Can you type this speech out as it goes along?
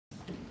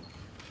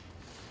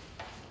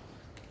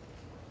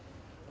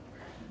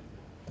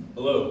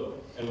Hello,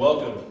 and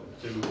welcome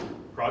to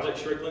Project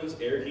Stickland's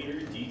Air Heater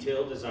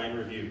Detailed Design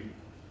Review.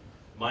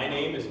 My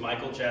name is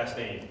Michael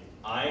Chastain.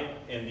 I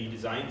am the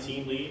design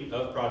team lead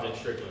of Project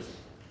Stickland.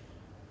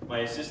 My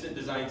assistant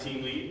design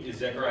team lead is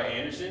Zechariah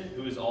Anderson,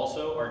 who is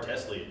also our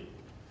test lead.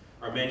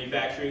 Our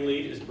manufacturing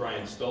lead is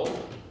Brian Stoll.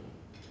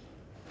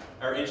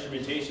 Our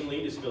instrumentation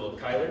lead is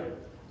Philip Kyler.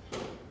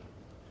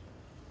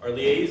 Our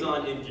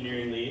liaison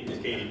engineering lead is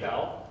Katie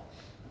Powell.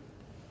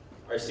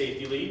 Our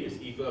safety lead is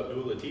Aoife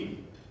Abdul Latif.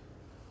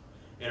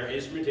 And our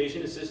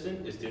instrumentation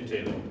assistant is Tim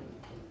Taylor.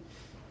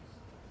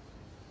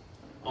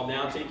 I'll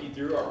now take you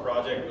through our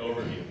project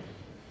overview.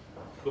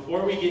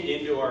 Before we get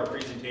into our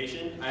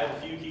presentation, I have a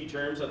few key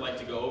terms I'd like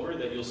to go over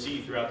that you'll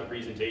see throughout the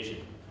presentation.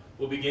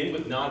 We'll begin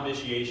with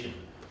non-vitiation.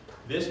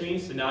 This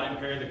means to not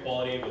impair the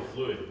quality of the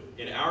fluid.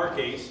 In our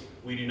case,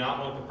 we do not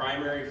want the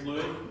primary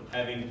fluid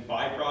having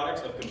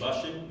byproducts of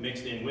combustion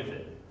mixed in with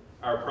it.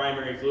 Our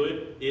primary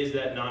fluid is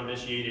that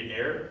non-vitiated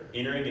air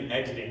entering and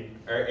exiting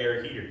our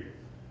air heater.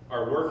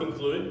 Our working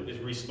fluid is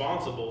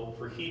responsible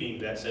for heating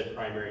that said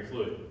primary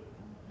fluid.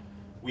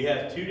 We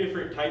have two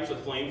different types of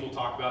flames we'll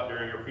talk about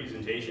during our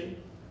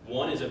presentation.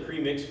 One is a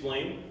pre-mixed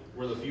flame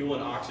where the fuel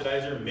and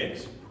oxidizer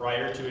mix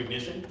prior to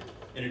ignition,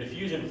 and a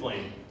diffusion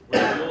flame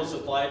where the fuel is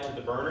supplied to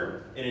the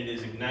burner and it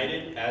is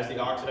ignited as the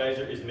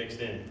oxidizer is mixed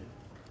in.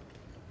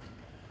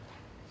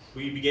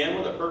 We began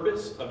with a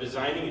purpose of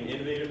designing an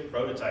innovative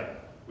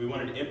prototype. We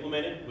wanted to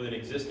implement it with an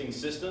existing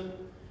system,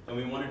 and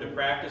we wanted to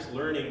practice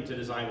learning to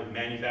design with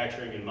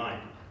manufacturing in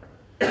mind.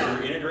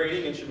 We're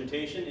integrating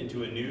instrumentation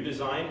into a new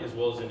design as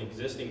well as an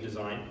existing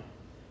design,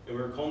 and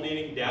we're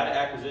culminating data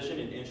acquisition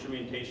and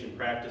instrumentation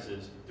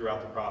practices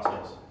throughout the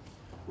process.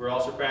 We're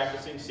also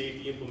practicing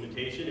safety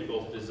implementation in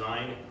both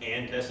design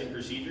and testing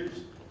procedures,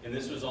 and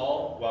this was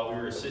all while we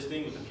were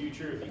assisting with the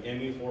future of the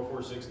ME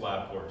 446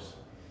 lab course.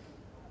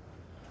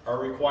 Our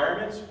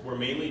requirements were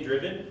mainly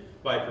driven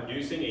by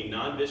producing a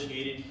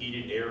non-vitiated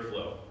heated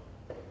airflow.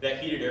 That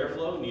heated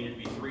airflow needed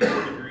to be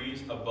 300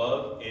 degrees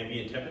above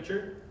ambient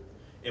temperature,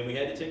 and we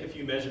had to take a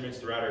few measurements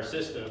throughout our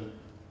system,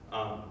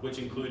 which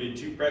included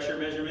 2 pressure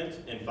measurements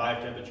and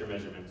 5 temperature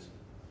measurements.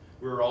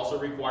 We were also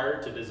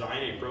required to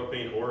design a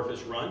propane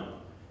orifice run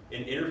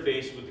and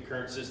interface with the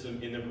current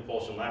system in the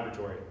propulsion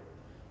laboratory.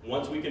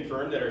 Once we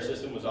confirmed that our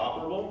system was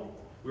operable,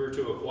 we were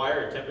to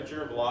acquire a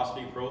temperature and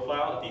velocity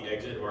profile at the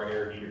exit of our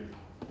air heater.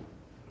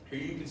 Here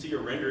you can see a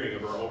rendering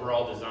of our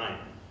overall design,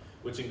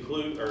 which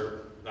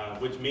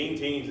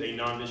maintains a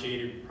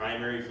non-vitiated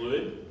primary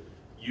fluid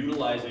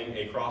utilizing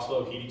a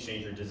cross-flow heat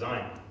exchanger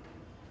design.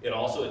 It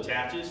also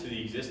attaches to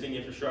the existing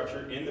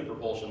infrastructure in the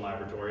propulsion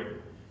laboratory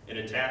and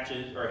has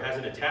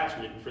an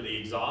attachment for the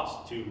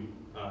exhaust to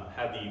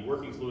have the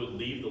working fluid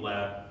leave the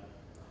lab.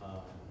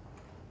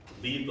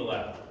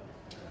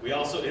 We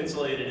also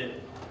insulated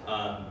it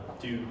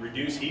to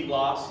reduce heat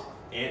loss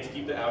and to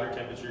keep the outer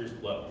temperatures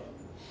low.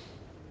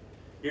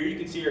 Here you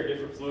can see our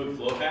different fluid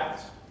flow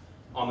paths.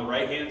 On the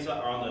right-hand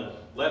side, or on the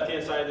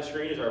left-hand side of the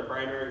screen is our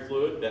primary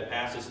fluid that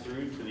passes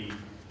through to the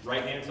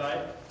right-hand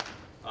side.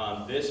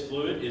 This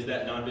fluid is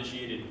that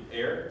non-vitiated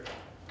air.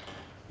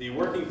 The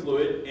working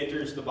fluid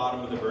enters the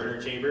bottom of the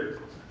burner chamber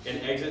and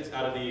exits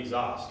out of the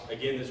exhaust.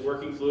 Again, this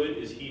working fluid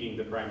is heating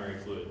the primary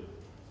fluid.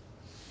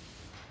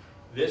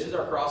 This is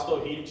our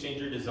cross-flow heat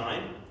exchanger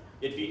design.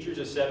 It features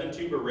a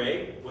 7-tube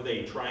array with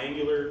a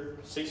triangular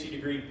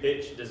 60-degree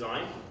pitch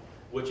design,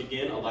 which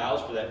again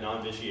allows for that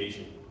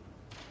non-vitiation.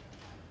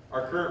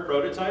 Our current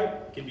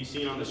prototype can be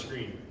seen on the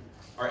screen.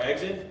 Our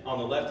exit on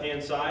the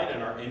left-hand side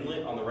and our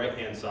inlet on the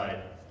right-hand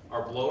side.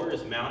 Our blower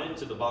is mounted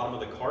to the bottom of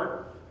the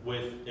cart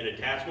with an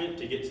attachment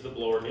to get to the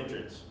blower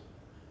entrance.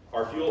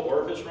 Our fuel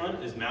orifice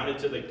run is mounted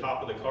to the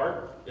top of the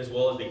cart, as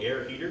well as the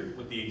air heater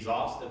with the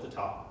exhaust at the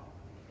top.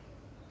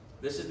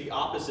 This is the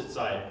opposite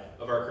side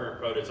of our current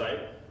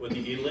prototype, with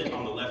the inlet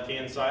on the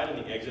left-hand side and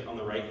the exit on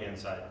the right-hand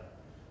side.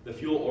 The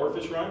fuel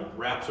orifice run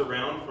wraps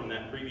around from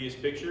that previous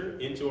picture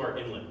into our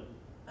inlet.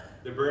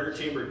 The burner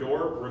chamber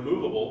door,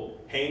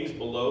 removable, hangs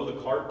below the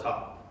cart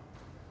top.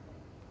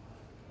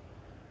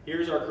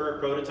 Here's our current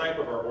prototype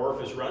of our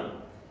orifice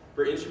run.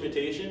 For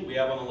instrumentation, we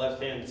have on the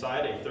left-hand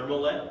side a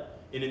thermolet,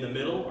 and in the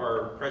middle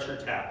are pressure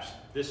taps.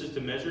 This is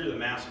to measure the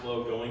mass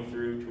flow going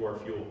through to our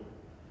fuel.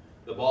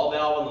 The ball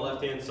valve on the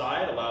left-hand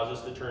side allows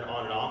us to turn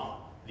on and off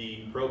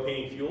the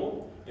propane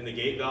fuel, and the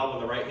gate valve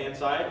on the right-hand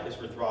side is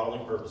for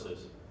throttling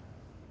purposes.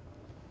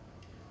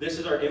 This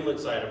is our inlet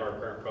side of our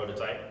current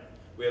prototype.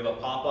 We have a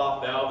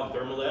pop-off valve and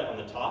thermolet on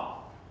the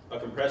top, a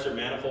compressor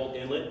manifold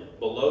inlet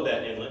below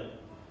that inlet,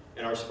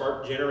 and our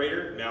spark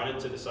generator mounted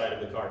to the side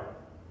of the cart.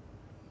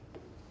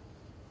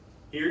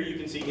 Here you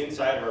can see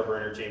inside of our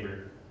burner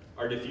chamber.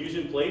 Our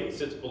diffusion plate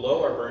sits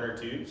below our burner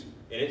tubes,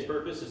 and its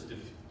purpose is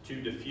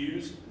to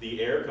diffuse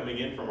the air coming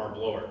in from our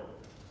blower.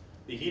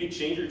 The heat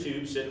exchanger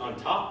tubes sit on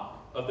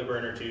top of the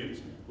burner tubes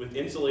with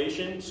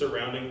insulation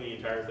surrounding the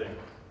entire thing.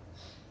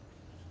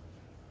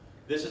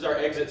 This is our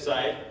exit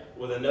side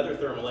with another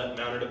thermolet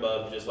mounted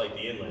above, just like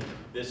the inlet.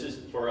 This is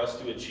for us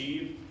to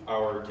achieve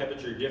our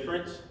temperature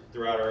difference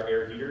throughout our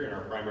air heater and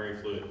our primary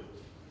fluid.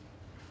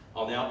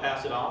 I'll now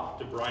pass it off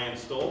to Brian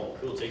Stoll,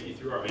 who will take you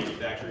through our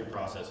manufacturing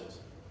processes.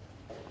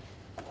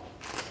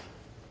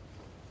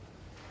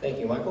 Thank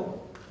you,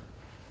 Michael.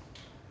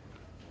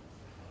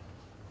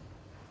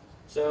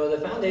 So the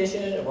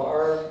foundation of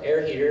our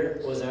air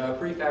heater was a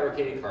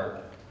prefabricated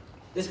cart.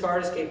 This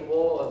cart is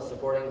capable of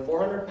supporting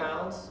 400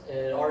 pounds, and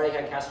it already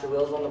had caster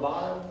wheels on the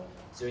bottom,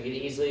 so we could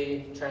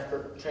easily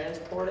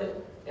transport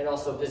it and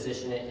also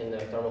position it in the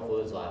thermal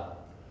fluids lab.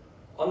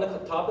 On the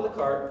top of the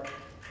cart,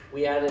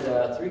 we added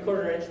a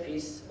 3/4 inch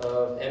piece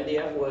of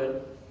MDF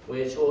wood,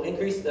 which will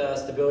increase the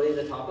stability of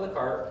the top of the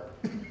cart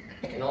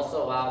and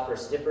also allow for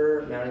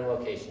stiffer mounting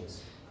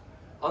locations.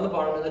 On the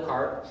bottom of the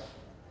cart,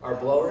 our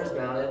blower is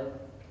mounted,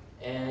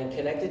 and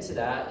connected to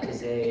that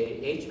is a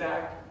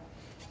HVAC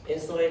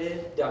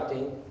insulated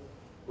ducting,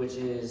 which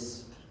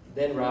is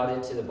then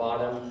routed to the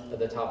bottom of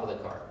the top of the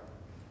cart.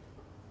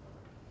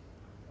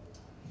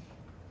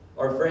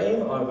 Our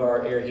frame of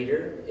our air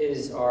heater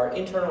is our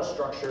internal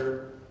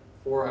structure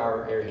for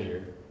our air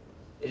heater.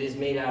 It is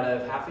made out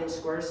of 1/2 inch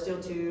square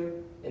steel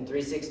tube and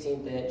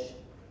 3/16 inch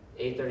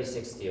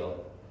A36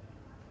 steel.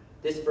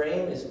 This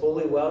frame is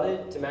fully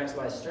welded to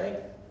maximize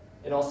strength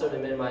and also to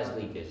minimize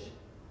leakage.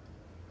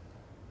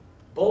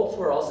 Bolts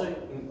were also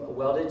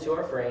welded to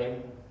our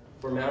frame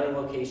for mounting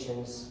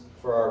locations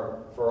for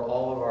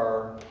all of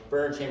our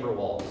burner chamber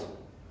walls.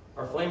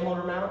 Our flame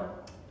holder mount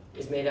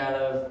is made out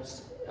of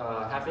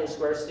 1/2 inch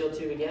square steel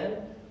tube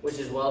again, which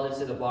is welded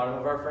to the bottom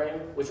of our frame,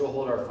 which will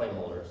hold our flame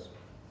holders.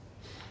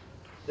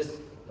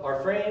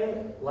 Our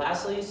frame,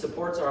 lastly,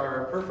 supports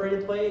our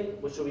perforated plate,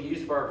 which will be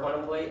used for our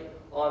quantum plate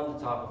on the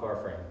top of our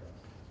frame.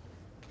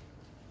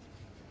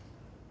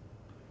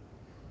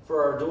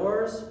 For our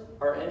doors,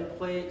 our end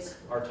plates,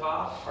 our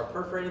top, our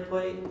perforated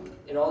plate,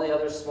 and all the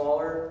other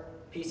smaller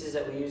pieces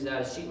that we use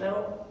out of sheet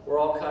metal were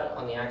all cut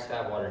on the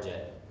AXFAB water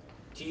jet.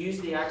 To use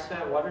the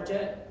AXFAB water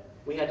jet,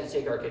 we had to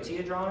take our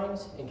CATIA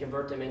drawings and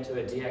convert them into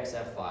a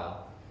DXF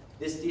file.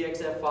 This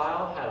DXF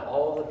file had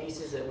all of the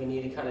pieces that we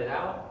need to cut it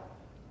out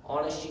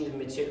on a sheet of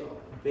material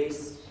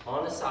based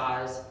on a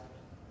size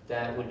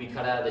that would be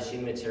cut out of the sheet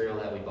of material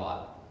that we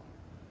bought.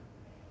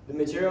 The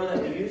material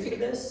that we used for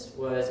this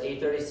was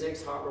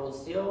A36 hot rolled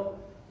steel,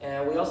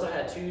 and we also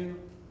had 2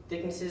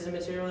 thicknesses of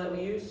material that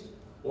we used,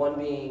 one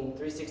being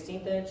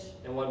 3/16 inch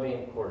and one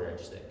being 1/4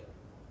 inch thick.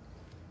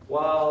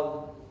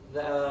 While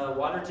the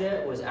water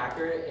jet was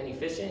accurate and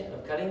efficient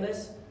of cutting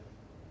this,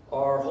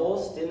 our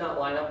holes did not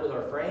line up with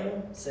our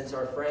frame, since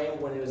our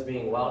frame, when it was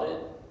being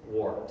welded,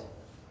 warped.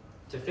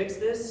 To fix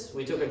this,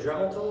 we took a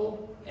Dremel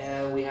tool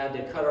and we had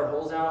to cut our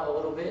holes out a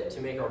little bit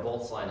to make our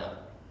bolts line up.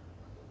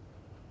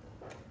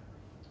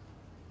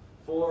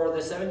 For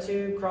the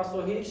 7-tube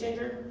crossflow heat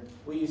exchanger,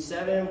 we used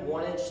 7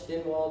 1-inch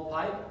thin-walled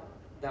pipe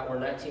that were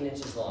 19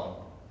 inches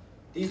long.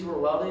 These were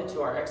welded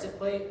to our exit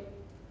plate,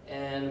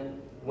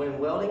 and when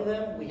welding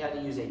them, we had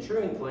to use a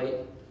truing plate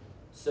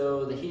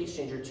so the heat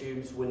exchanger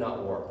tubes would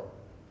not warp.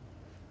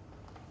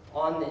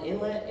 On the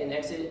inlet and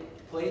exit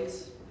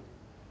plates,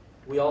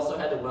 we also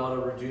had to weld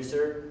a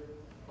reducer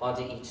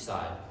onto each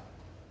side.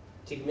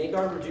 To make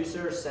our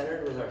reducer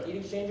centered with our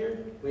heat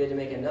exchanger, we had to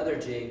make another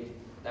jig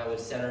that would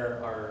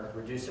center our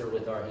reducer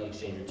with our heat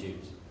exchanger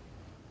tubes.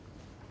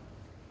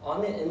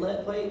 On the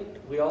inlet plate,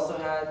 we also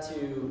had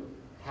to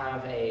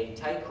have a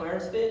tight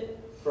clearance fit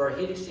for our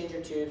heat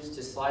exchanger tubes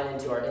to slide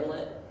into our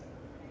inlet,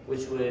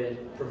 which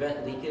would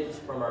prevent leakage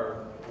from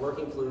our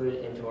working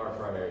fluid into our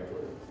primary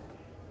fluid.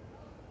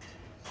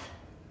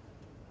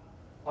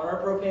 On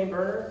our propane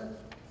burner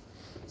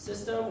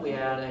system, we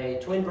had a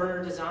twin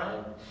burner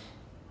design.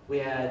 We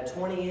had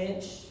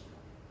 20-inch,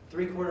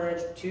 3/4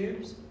 inch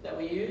tubes that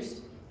we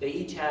used. They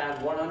each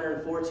had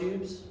 104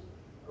 tubes,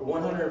 or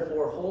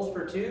 104 holes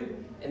per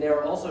tube, and they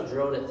were also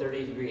drilled at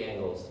 30-degree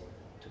angles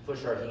to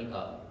push our heat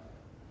up.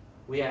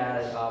 We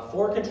had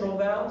 4 control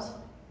valves,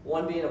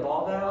 one being a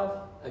ball valve,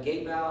 a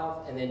gate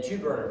valve, and then 2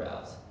 burner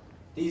valves.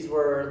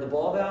 The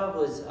ball valve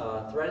was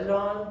threaded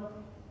on,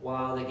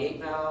 while the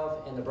gate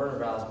valve and the burner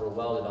valves were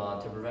welded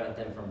on to prevent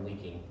them from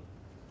leaking.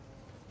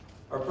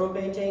 Our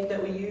propane tank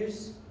that we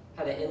used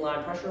had an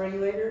inline pressure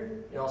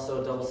regulator and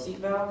also a double seat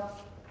valve.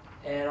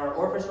 And our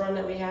orifice run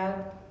that we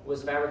had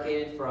was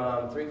fabricated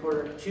from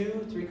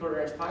 3/4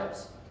 inch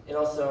pipes and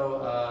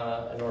also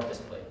an orifice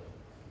plate.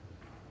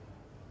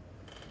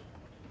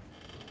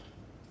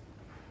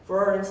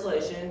 For our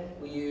insulation,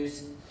 we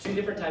used 2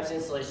 different types of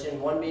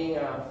insulation, one being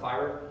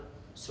a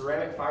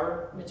ceramic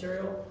fiber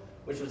material,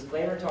 which was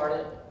flame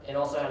retardant and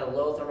also had a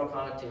low thermal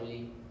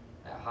conductivity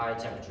at high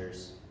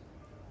temperatures.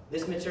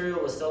 This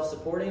material was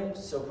self-supporting,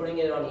 so putting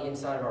it on the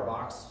inside of our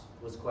box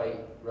was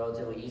quite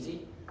relatively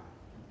easy.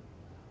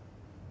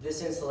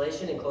 This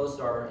insulation enclosed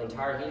our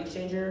entire heat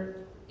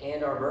exchanger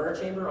and our burner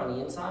chamber on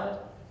the inside,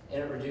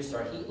 and it reduced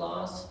our heat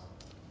loss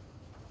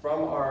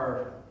from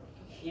our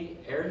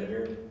air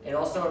heater, and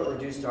also it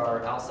reduced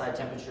our outside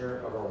temperature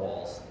of our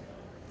walls.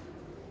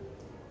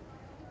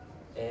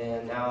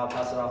 And now I'll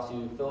pass it off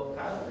to Philip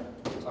Kyler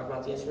to talk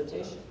about the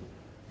instrumentation.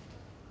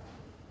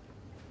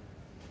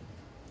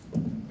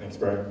 Thanks,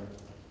 Brian.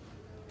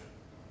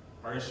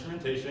 Our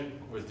instrumentation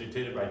was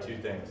dictated by two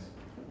things,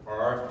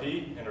 our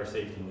RFP and our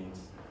safety needs.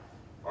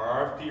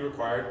 Our RFP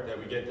required that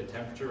we get the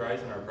temperature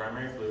rise in our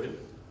primary fluid.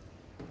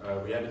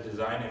 We had to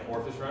design an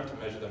orifice run to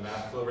measure the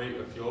mass flow rate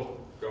of fuel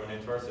going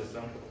into our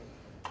system.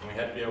 And we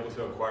had to be able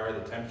to acquire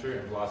the temperature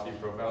and velocity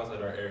profiles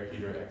at our air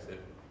heater exit.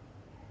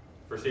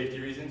 For safety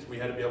reasons, we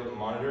had to be able to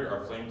monitor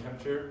our flame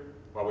temperature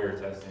while we were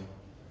testing.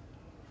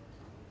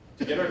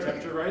 To get our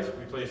temperature rise,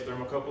 we placed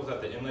thermocouples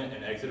at the inlet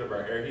and exit of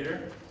our air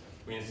heater.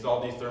 We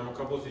installed these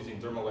thermocouples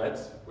using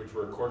thermalets, which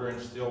were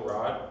 1/4-inch steel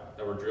rod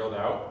that were drilled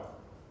out.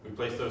 We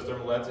placed those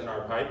thermalets in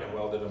our pipe and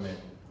welded them in.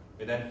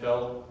 We then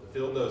filled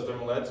those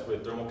thermalets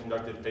with thermal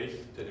conductive paste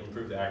to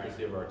improve the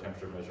accuracy of our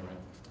temperature measurement.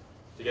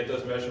 To get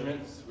those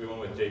measurements, we went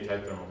with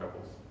J-type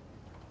thermocouples.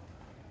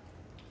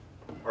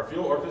 Our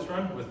fuel orifice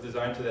run was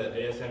designed to the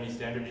ASME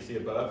standard you see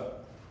above.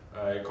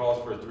 It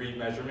calls for 3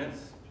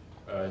 measurements,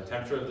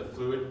 temperature of the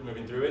fluid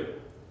moving through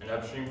it, an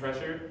upstream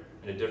pressure,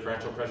 and a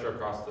differential pressure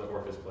across the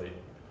orifice plate.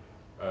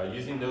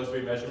 Using those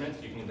 3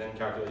 measurements, you can then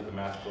calculate the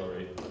mass flow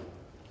rate.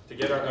 To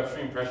get our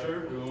upstream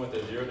pressure, we went with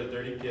a 0 to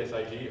 30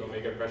 PSIG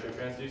omega pressure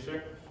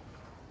transducer.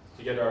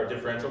 To get our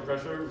differential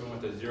pressure, we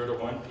went with a 0 to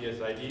 1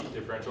 PSID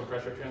differential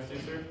pressure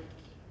transducer.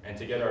 And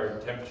to get our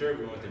temperature,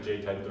 we went with the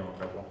J-type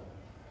thermocouple.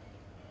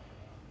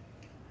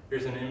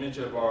 Here's an image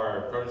of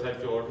our prototype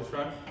fuel orifice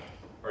run.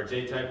 Our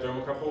J-type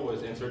thermocouple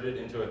was inserted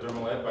into a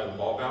thermalet by the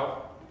ball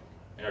valve,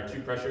 and our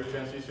 2 pressure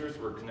transducers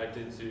were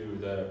connected to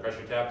the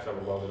pressure taps that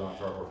were welded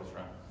onto our orifice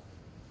run.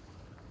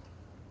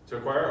 To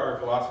acquire our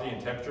velocity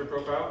and temperature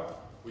profile,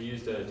 we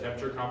used a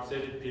temperature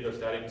compensated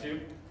pedostatic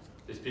tube.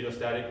 This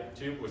pedostatic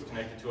tube was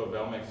connected to a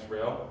Velmex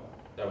rail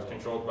that was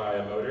controlled by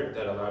a motor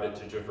that allowed it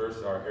to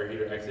traverse our air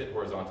heater exit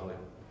horizontally.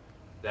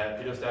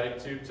 That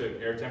pedostatic tube took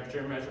air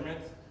temperature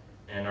measurements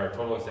and our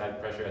total and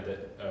static pressure at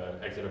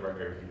the exit of our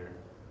air heater.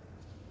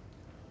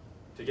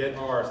 To get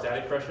our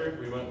static pressure,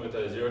 we went with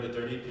a 0 to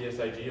 30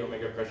 PSIG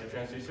omega pressure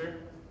transducer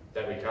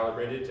that we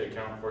calibrated to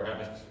account for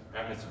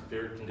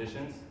atmospheric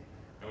conditions.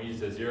 And we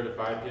used a 0 to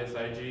 5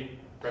 PSIG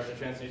pressure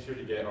transducer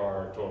to get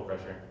our total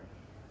pressure.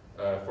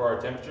 For our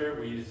temperature,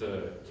 we used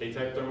a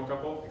K-type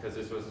thermocouple because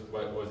this was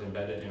what was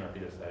embedded in our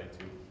pedostatic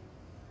tube.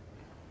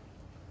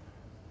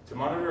 To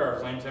monitor our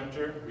flame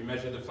temperature, we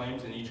measured the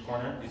flames in each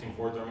corner using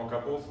 4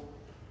 thermocouples.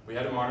 We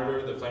had to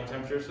monitor the flame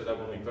temperature so that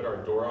when we put our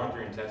door on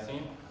during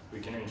testing, we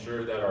can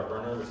ensure that our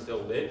burner was still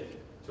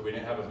lit, so we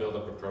didn't have a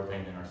buildup of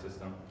propane in our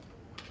system.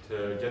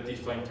 To get these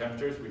flame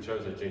temperatures, we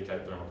chose a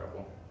J-type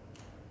thermocouple.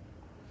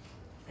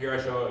 Here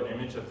I show an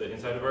image of the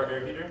inside of our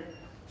air heater.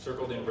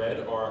 Circled in red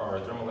are our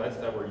thermalets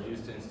that were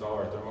used to install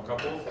our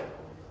thermocouples.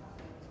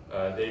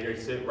 They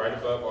sit right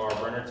above our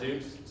burner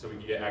tubes so we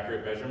can get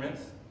accurate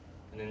measurements.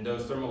 And then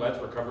those thermalets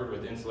were covered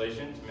with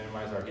insulation to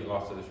minimize our heat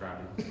loss to the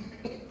surroundings.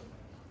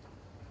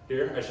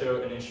 Here I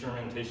show an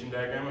instrumentation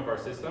diagram of our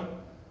system.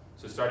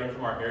 So starting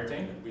from our air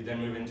tank, we then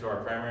move into our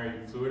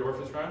primary fluid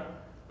orifice run,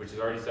 which is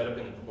already set up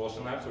in the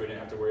propulsion lab, so we didn't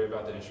have to worry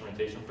about the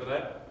instrumentation for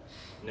that.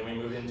 And then we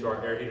move into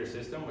our air heater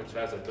system, which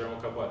has a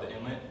thermocouple at the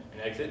inlet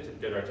and exit to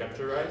get our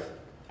temperature rise.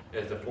 It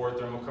has the 4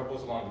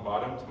 thermocouples along the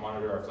bottom to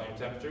monitor our flame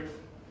temperatures.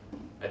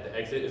 At the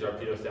exit is our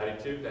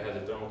pedostatic tube that has a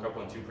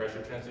thermocouple and 2 pressure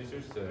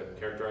transducers to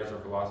characterize our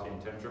velocity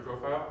and temperature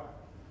profile.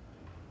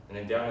 And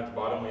then down at the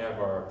bottom we have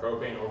our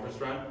propane orifice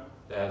run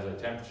that has a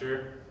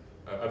temperature,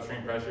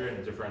 upstream pressure, and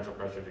a differential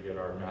pressure to get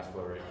our mass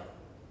flow rate.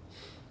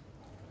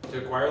 To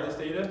acquire this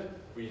data,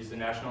 we use the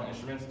National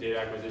Instruments Data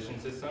Acquisition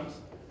Systems.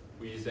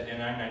 We use the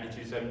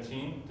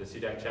NI9217, the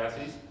CDAC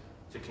chassis,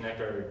 to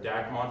connect our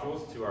DAC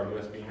modules to our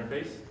USB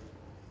interface.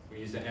 We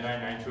use the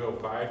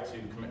NI9205 to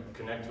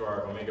connect to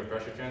our omega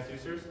pressure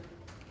transducers.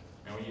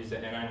 And we use the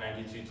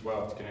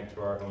NI9212 to connect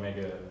to our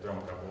omega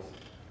thermocouples.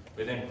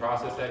 We then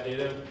process that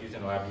data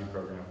using a LabVIEW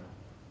program.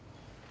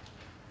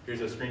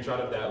 Here's a screenshot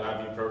of that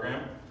LabVIEW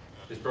program.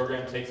 This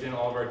program takes in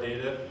all of our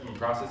data and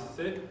processes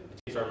it.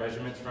 It takes our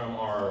measurements from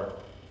our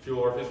fuel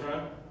orifice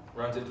run,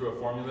 runs it through a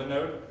formula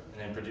node, and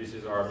then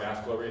produces our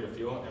mass flow rate of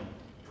fuel and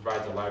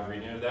provides a live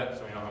reading of that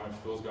so we know how much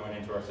fuel is going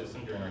into our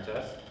system during our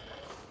test.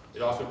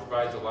 It also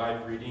provides a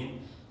live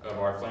reading of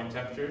our flame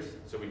temperatures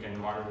so we can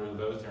monitor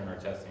those during our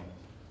testing.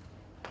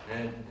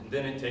 And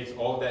then it takes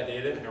all of that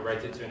data and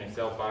writes it to an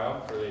Excel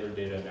file for later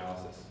data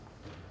analysis.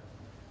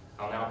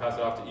 I'll now pass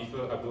it off to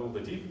Aoife Abdul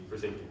Latif for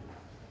safety.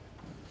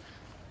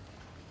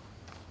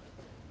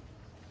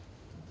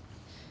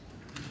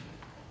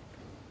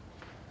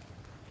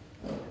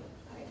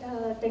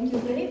 Thank you,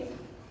 Philip.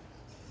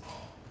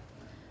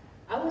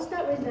 I will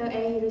start with the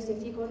air heater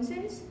safety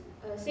concerns.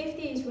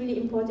 Safety is really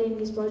important in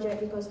this project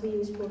because we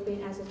use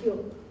propane as a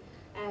fuel.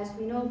 As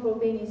we know,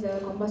 propane is a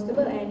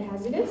combustible and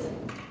hazardous.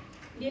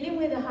 Dealing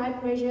with the high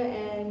pressure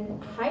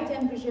and high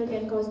temperature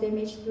can cause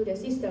damage to the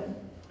system.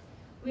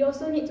 We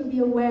also need to be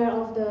aware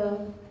of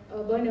the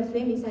burner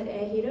flame inside the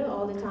air heater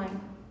all the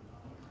time.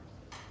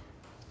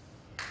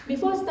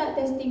 Before start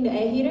testing the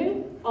air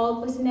heater,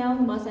 all personnel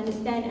must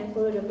understand and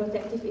follow the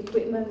protective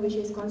equipment, which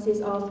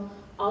consists of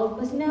all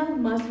personnel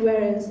must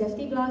wear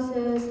safety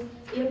glasses,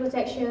 ear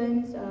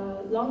protections,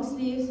 long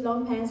sleeves,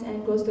 long pants,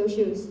 and closed-toe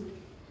shoes.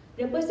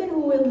 The person who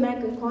will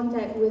make a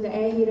contact with the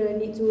air heater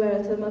needs to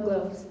wear thermal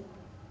gloves.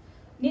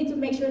 Need to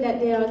make sure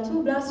that there are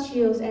 2 blast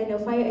shields and a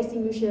fire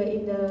extinguisher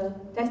in the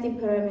testing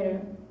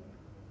parameter.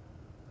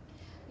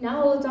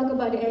 Now we'll talk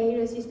about the air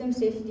heater system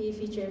safety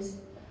features.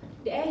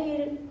 The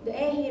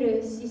air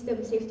heater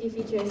system safety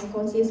features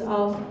consist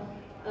of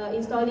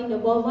installing the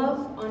ball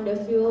valve on the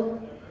fuel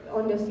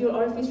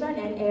orifice run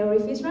and air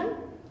orifice run.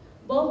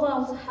 Ball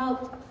valves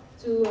help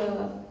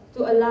to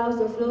allow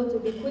the flow to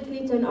be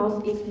quickly turned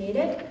off if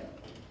needed.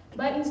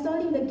 By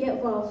installing the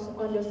gap valves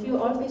on the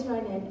fuel orifice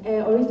run and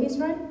air orifice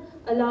run,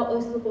 allow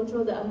us to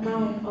control the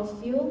amount of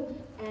fuel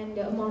and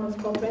the amount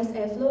of compressed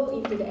airflow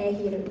into the air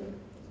heater.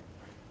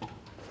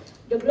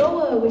 The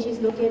blower, which is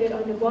located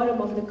on the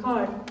bottom of the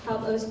card,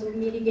 helps us to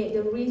mitigate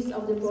the risk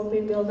of the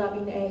propane buildup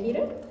in the air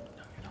heater.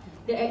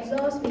 The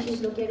exhaust, which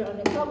is located on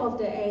the top of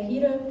the air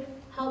heater,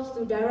 helps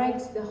to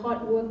direct the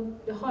hot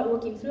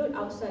working fluid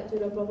outside to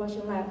the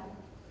propulsion lab.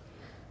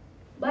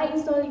 By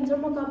installing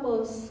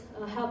thermocouples,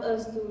 help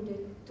us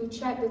to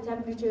check the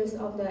temperatures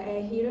of the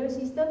air heater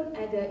system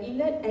at the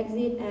inlet,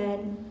 exit,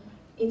 and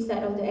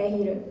inside of the air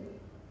heater.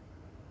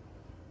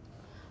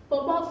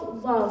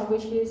 Pop-up valve,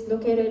 which is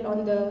located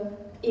on the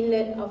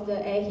inlet of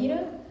the air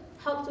heater,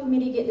 help to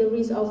mitigate the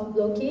risk of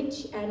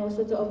blockage and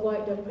also to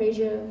avoid the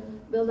pressure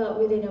buildup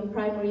within a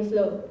primary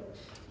flow.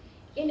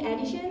 In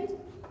addition,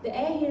 the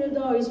air heater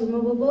door is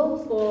removable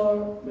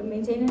for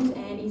maintenance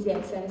and easy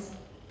access.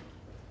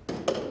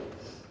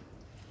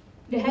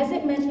 The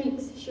hazard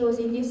matrix shows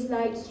in this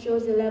slide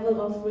shows the level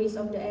of risk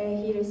of the air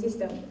heater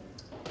system.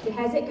 The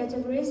hazard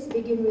categories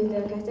begin with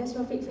the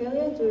catastrophic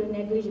failure to the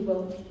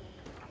negligible.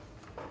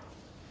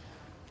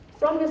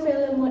 From the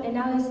failure mode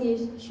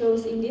analysis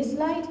shows in this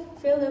slide,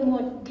 failure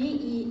mode D,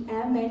 E,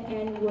 M, and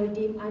N were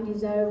deemed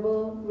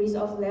undesirable risk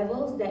of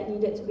levels that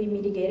needed to be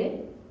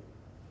mitigated.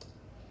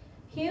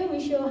 Here we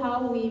show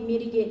how we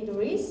mitigate the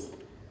risk.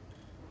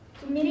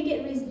 To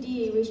mitigate risk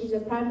D, which is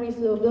a primary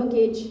flow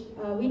blockage,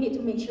 we need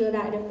to make sure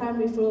that the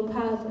primary flow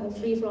path are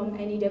free from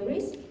any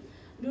debris.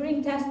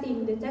 During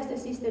testing, the test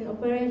assistant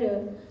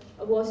operator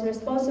was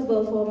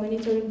responsible for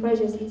monitoring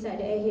pressures inside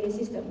the air heater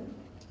system.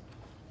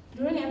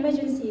 During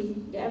emergency,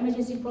 the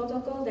emergency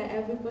protocol that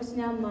every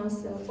personnel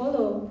must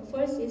follow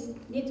first is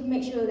need to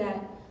make sure that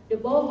the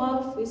ball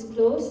valve is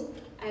closed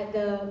at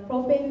the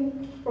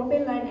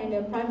propane line and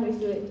the primary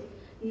fluid.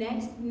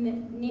 Next,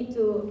 need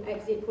to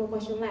exit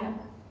propulsion lab.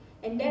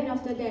 And then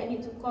after that,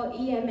 need to call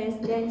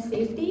EMS, then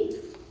safety.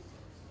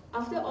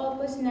 After all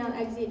personnel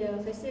exit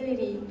the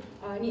facility,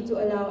 need to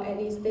allow at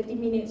least 30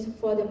 minutes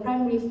for the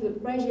primary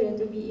fluid pressure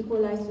to be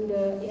equalized to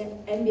the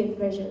ambient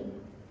pressure.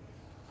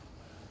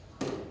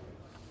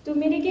 To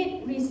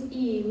mitigate risk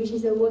E, which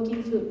is a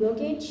working fluid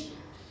blockage,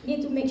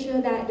 need to make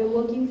sure that the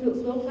working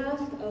fluid flow path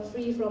are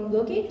free from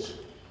blockage.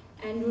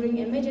 And during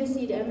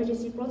emergency, the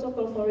emergency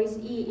protocol for risk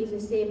E is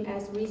the same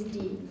as risk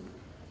D.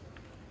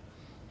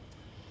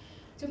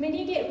 To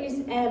mitigate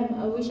risk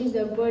M, which is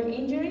a burn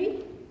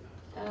injury,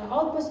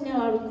 all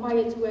personnel are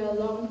required to wear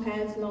long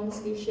pants, long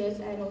sleeve shirts,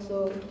 and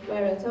also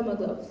wear thermal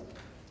gloves.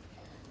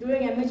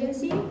 During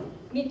emergency,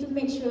 need to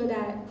make sure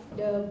that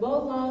the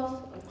ball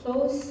valve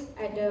close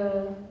at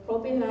the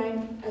propane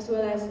line as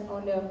well as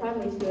on the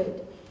primary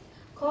fluid.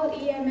 Call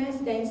EMS,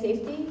 then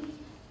safety,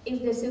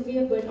 if the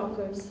severe burn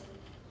occurs.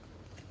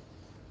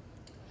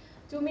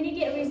 To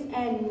mitigate risk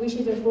N, which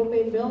is the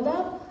propane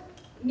buildup,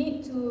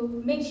 need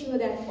to make sure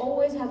that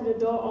always have the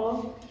door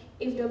off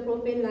if the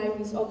propane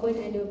line is open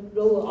and the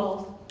blower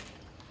off.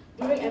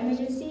 During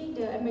emergency,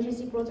 the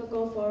emergency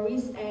protocol for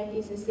risk N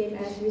is the same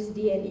as risk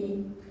D and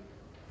E.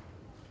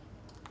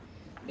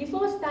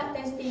 Before start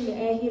testing the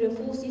air heater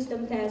full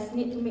system test,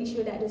 need to make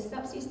sure that the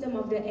subsystem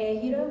of the air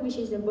heater, which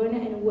is the burner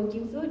and the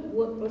working fluid,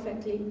 work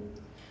perfectly.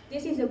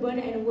 This is the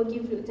burner and the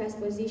working fluid test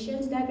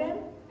positions diagram.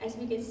 As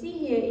we can see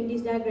here in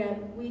this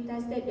diagram, we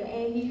tested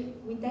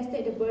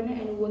the burner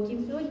and the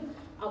working fluid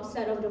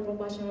outside of the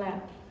propulsion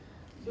lab.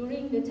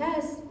 During the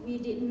test, we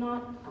did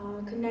not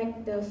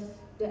connect the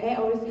air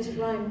orifice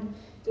run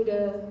to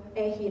the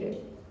air heater.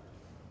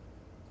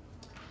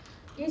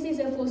 This is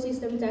a full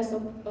system test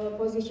of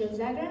position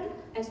diagram.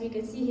 As we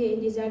can see here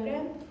in this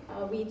diagram,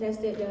 we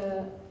tested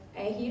the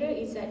air heater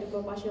inside the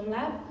propulsion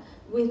lab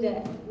with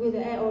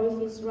the air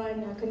orifice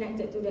run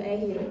connected to the air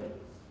heater.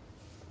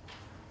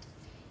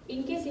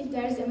 In case if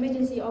there is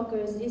emergency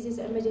occurs, this is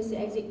emergency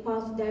exit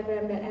path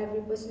diagram that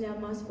every personnel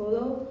must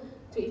follow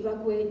to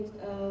evacuate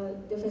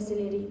the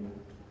facility.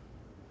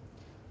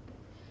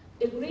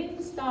 The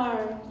green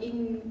star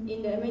in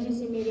the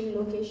emergency meeting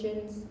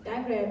locations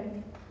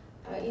diagram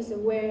is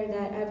aware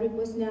that every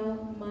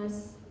personnel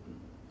must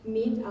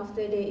meet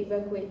after they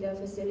evacuate the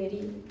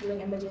facility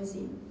during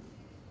emergency.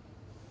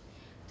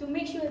 To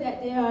make sure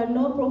that there are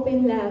no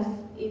propane left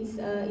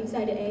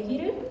inside the air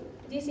heater,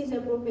 this is a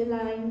propane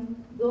line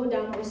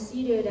blow-down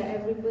procedure that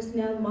every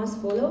personnel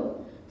must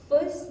follow.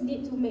 First,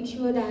 need to make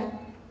sure that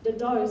the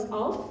door is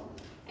off,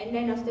 and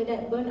then after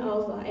that, burn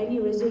off any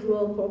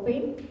residual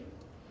propane.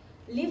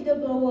 Leave the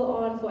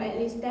blower on for at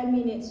least 10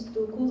 minutes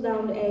to cool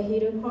down the air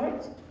heater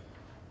part.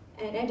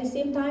 and at the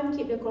same time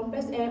keep the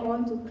compressed air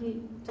on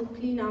to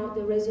clean out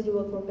the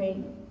residual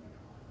propane.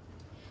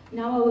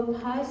 Now I will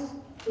pass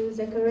to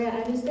Zachariah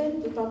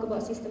Anderson to talk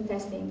about system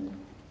testing.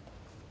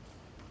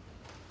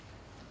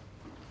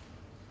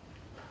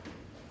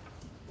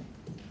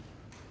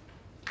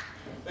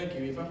 Thank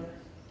you, Eva.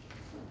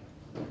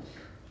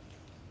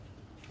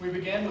 We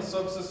began with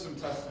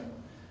subsystem testing.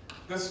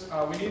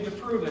 We need to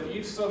prove that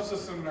each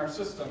subsystem in our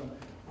system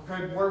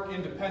could work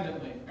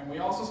independently, and we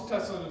also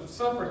tested them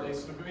separately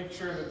so to make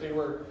sure that they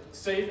were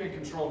safe and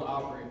controlled to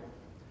operate.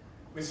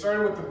 We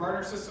started with the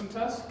burner system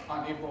test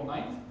on April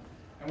 9th,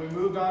 and we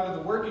moved on to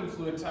the working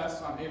fluid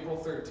test on April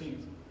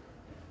 13th.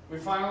 We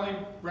finally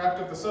wrapped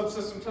up the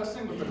subsystem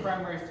testing with the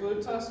primary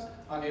fluid test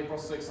on April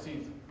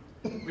 16th.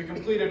 We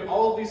completed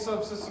all of these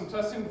subsystem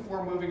testing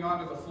before moving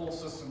on to the full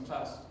system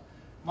test.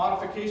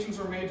 Modifications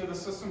were made to the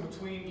system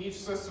between each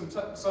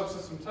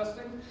subsystem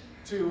testing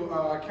to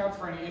account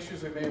for any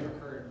issues that may have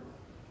occurred.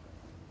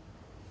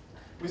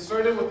 We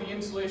started with the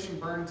insulation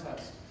burn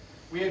test.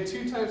 We had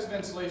two types of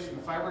insulation,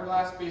 a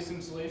fiberglass-based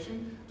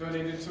insulation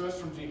donated to us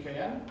from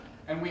GKN,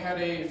 and we had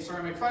a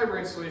ceramic fiber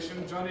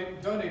insulation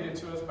donated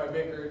to us by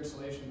Baker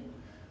Insulation.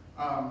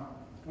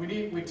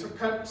 We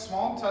cut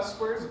small test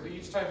squares of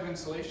each type of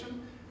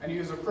insulation and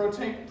used a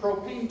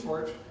propane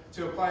torch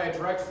to apply a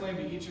direct flame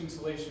to each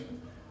insulation.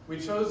 We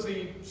chose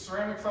the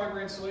ceramic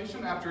fiber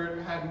insulation after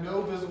it had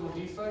no visible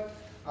defect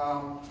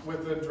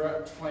with the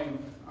direct flame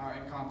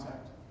in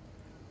contact.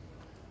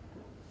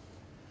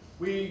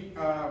 We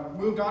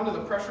moved on to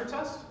the pressure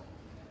test.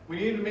 We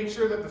needed to make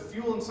sure that the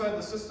fuel inside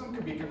the system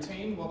could be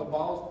contained while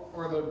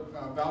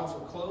the valves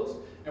were closed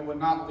and would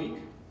not leak.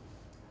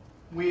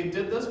 We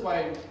did this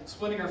by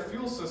splitting our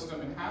fuel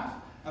system in half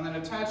and then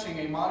attaching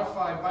a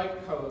modified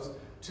bike hose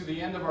to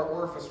the end of our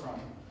orifice run.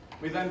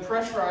 We then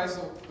pressurized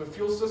the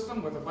fuel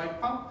system with a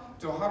bike pump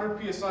to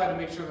 100 psi to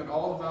make sure that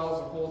all the valves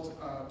hold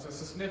to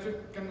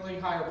significantly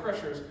higher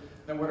pressures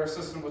than what our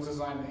system was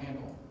designed to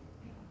handle.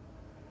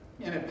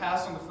 And it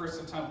passed on the first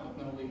attempt with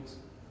no leaks.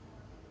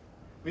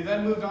 We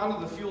then moved on to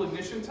the fuel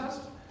ignition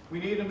test. We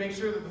needed to make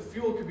sure that the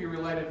fuel could be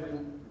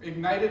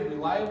ignited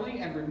reliably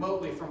and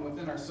remotely from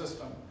within our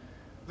system.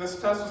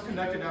 This test was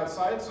conducted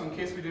outside, so in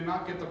case we did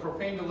not get the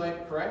propane to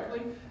light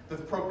correctly, the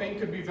propane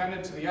could be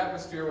vented to the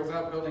atmosphere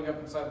without building up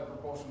inside the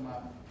propulsion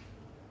lab.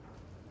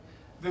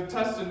 The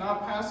test did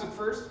not pass at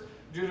first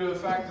due to the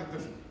fact that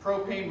the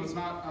propane was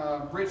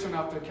not rich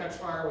enough to catch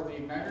fire with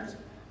the igniters,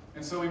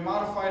 and so we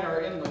modified our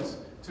inlets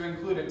to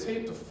include a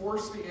tape to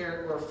force the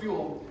air or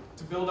fuel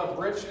to build up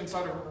rich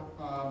inside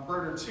of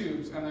burner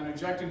tubes and then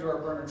eject into our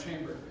burner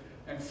chamber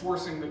and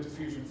forcing the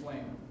diffusion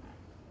flame.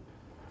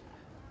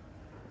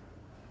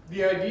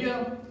 The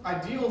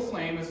ideal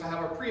flame is to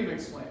have a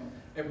premix flame.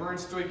 It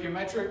burns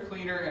stoichiometric,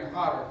 cleaner, and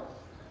hotter.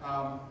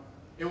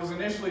 It was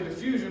initially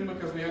diffusion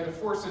because we had to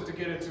force it to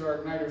get it to our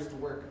igniters to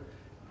work.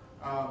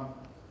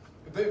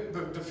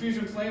 The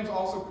diffusion flames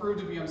also proved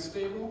to be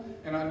unstable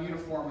and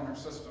ununiform in our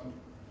system.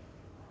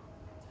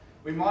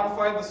 We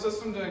modified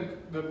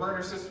the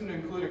burner system to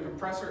include a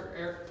compressor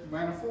air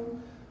manifold.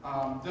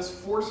 This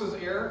forces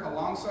air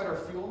alongside our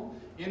fuel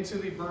into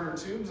the burner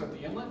tubes at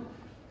the inlet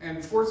and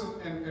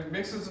it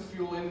mixes the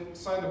fuel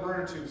inside the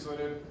burner tube so that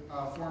it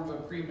forms a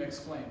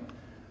premixed flame.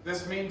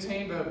 This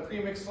maintained a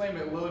premixed flame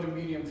at low to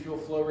medium fuel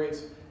flow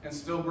rates and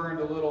still burned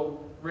a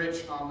little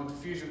rich on the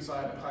diffusion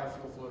side at high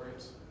fuel flow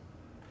rates.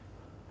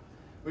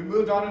 We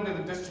moved on into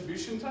the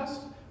distribution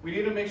test. We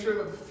need to make sure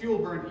that the fuel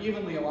burned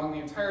evenly along the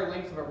entire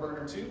length of our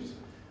burner tubes.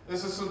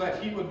 This is so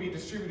that heat would be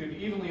distributed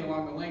evenly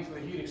along the length of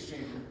the heat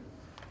exchanger.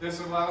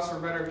 This allows for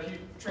better heat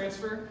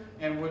transfer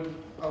and would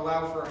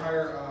allow for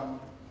higher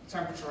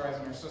temperature rise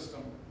in our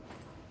system.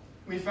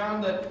 We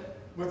found that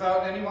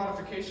without any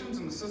modifications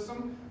in the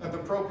system, that the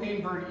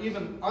propane burned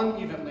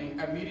unevenly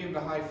at medium to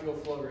high fuel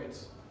flow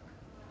rates.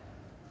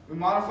 We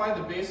modified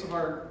the base of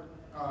our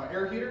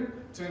air heater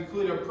to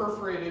include a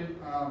perforated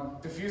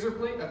diffuser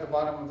plate at the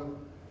bottom of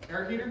the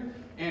air heater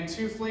and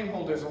two flame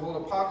holders to hold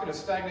a pocket of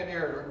stagnant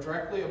air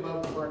directly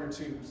above the burner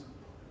tubes.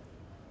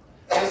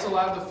 This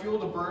allowed the fuel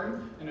to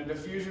burn in a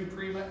diffusion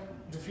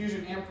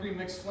and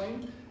premixed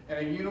flame at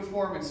a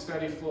uniform and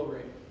steady flow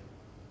rate.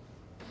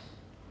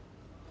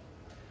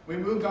 We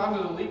moved on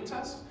to the leak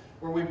test,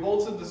 where we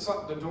bolted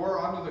the door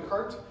onto the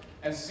cart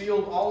and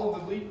sealed all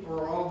of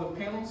the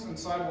panels and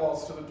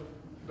sidewalls to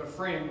the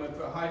frame with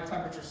a high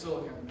temperature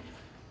silicone.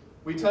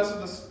 We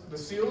tested the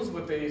seals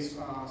with a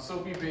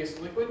soapy-based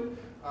liquid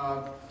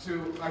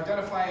to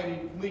identify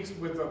any leaks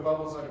with the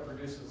bubbles that it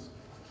produces.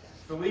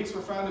 The leaks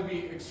were found to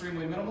be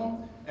extremely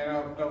minimal and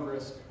of no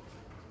risk.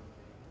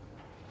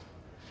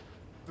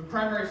 The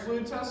primary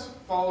fluid test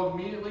followed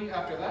immediately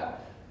after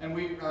that, and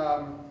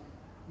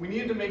we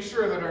needed to make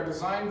sure that our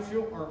design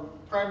fuel or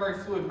primary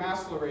fluid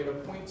mass flow rate of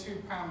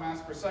 0.2 pound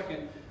mass per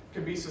second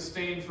could be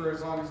sustained for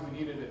as long as we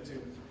needed it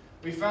to.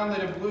 We found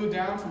that it blew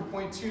down from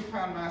 0.2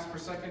 pound mass per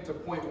second to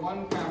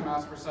 0.1 pound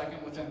mass per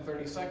second within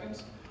 30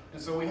 seconds,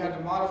 and so we had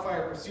to modify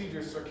our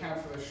procedures to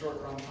account for the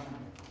short run time.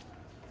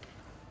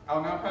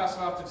 I'll now pass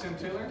it off to Tim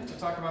Taylor to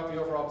talk about the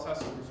overall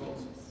testing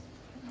results.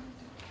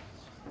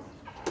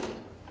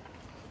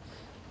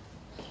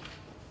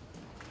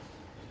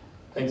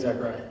 Thanks,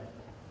 Zachariah.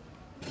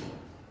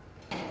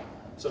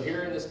 So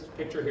here in this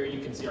picture here,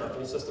 you can see our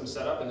full system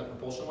set up in the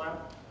propulsion lab.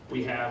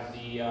 We have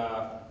the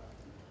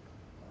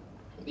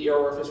air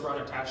orifice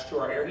run attached to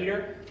our air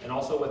heater, and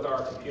also with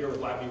our computer with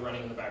LabVIEW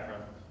running in the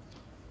background.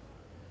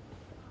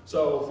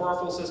 So for our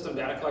full system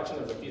data collection,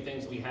 there's a few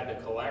things we had to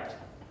collect.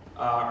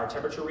 Our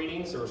temperature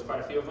readings, there was quite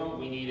a few of them.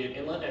 We needed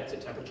inlet and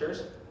exit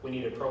temperatures. We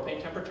needed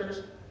propane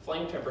temperatures,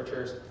 flame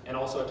temperatures, and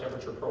also a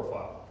temperature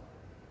profile.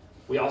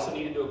 We also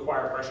needed to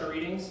acquire pressure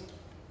readings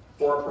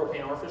for our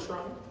propane orifice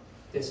run.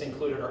 This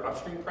included our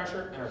upstream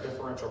pressure and our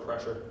differential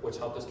pressure, which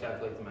helped us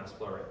calculate the mass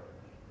flow rate.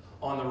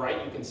 On the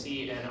right, you can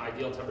see an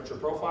ideal temperature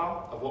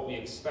profile of what we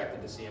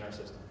expected to see in our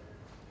system.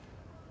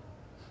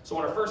 So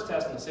on our first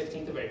test on the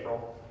 16th of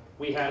April,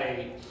 we had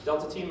a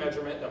delta T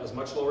measurement that was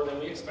much lower than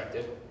we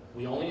expected.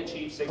 We only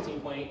achieved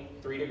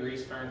 16.3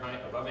 degrees Fahrenheit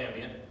above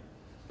ambient.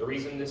 The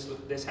reason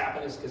this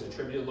happened is because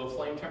attributed to low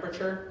flame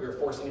temperature, we were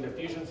forcing a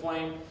diffusion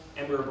flame,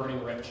 and we were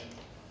burning rich.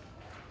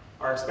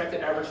 Our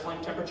expected average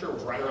flame temperature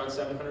was right around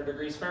 700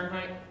 degrees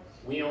Fahrenheit.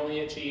 We only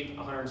achieved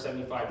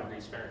 175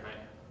 degrees Fahrenheit.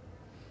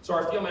 So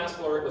our fuel mass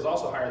flow rate was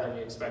also higher than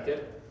we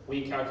expected.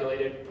 We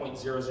calculated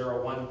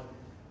 0.001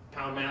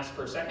 pound mass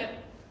per second,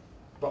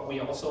 but we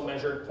also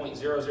measured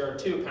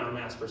 0.002 pound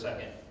mass per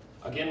second.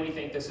 Again, we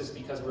think this is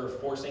because we were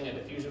forcing a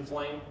diffusion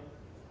flame,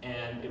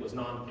 and it was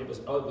not a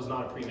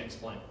premixed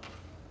flame.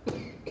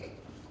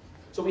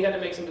 So we had to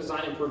make some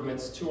design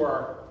improvements to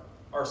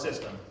our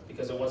system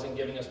because it wasn't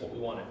giving us what we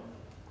wanted.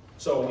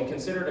 So we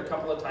considered a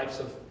couple of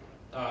types of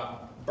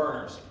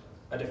burners,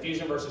 a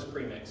diffusion versus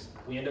premix.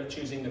 We ended up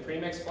choosing the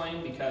premix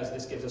flame because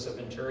this gives us a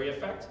Venturi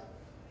effect.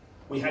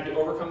 We had to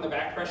overcome the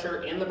back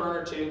pressure in the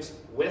burner tubes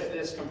with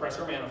this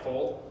compressor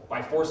manifold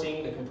by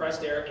forcing the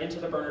compressed air into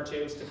the burner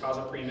tubes to cause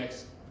a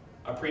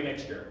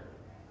premixture.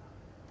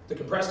 The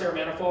compressed air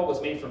manifold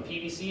was made from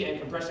PVC and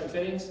compression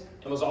fittings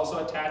and was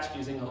also attached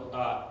using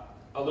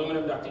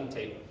aluminum ducting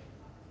tape.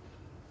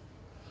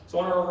 So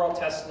on our overall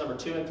tests number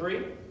 2 and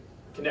 3,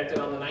 conducted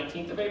on the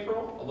 19th of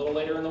April, a little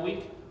later in the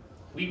week,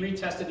 we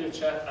retested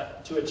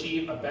to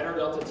achieve a better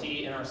delta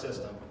T in our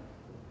system.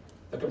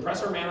 The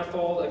compressor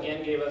manifold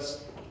again gave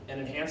us an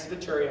enhanced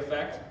Venturi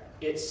effect.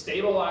 It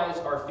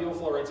stabilized our fuel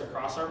flow rates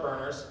across our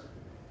burners,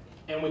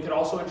 and we could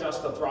also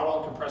adjust the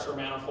throttle and compressor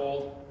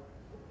manifold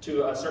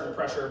to a certain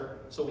pressure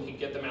so we could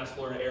get the mass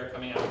flow rate air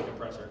coming out of the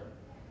compressor.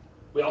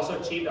 We also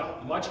achieved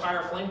a much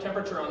higher flame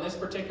temperature on this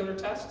particular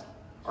test.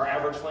 Our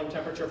average flame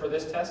temperature for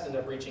this test ended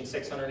up reaching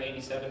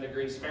 687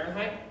 degrees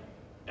Fahrenheit,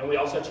 and we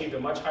also achieved a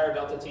much higher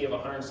delta T of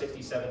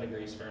 167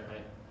 degrees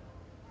Fahrenheit.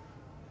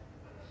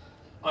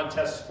 On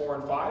tests 4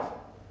 and 5,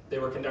 they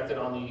were conducted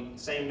on the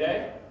same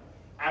day.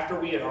 After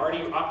we had already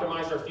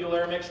optimized our fuel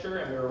air mixture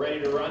and we were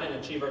ready to run and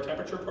achieve our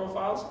temperature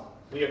profiles,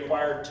 we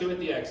acquired 2 at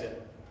the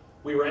exit.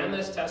 We ran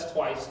this test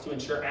twice to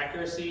ensure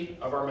accuracy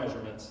of our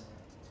measurements.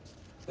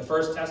 The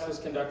first test was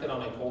conducted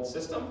on a cold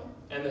system,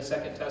 and the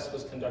second test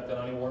was conducted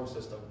on a warm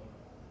system.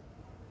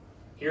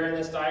 Here in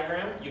this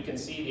diagram, you can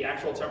see the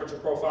actual temperature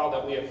profile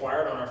that we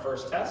acquired on our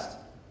first test.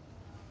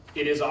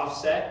 It is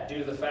offset due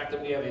to the fact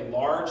that we have a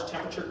large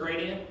temperature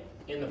gradient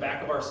in the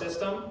back of our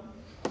system.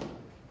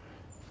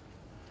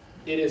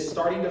 It is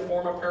starting to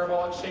form a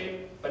parabolic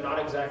shape, but not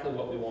exactly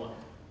what we want.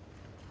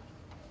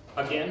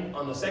 Again,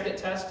 on the second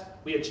test,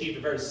 we achieved a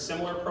very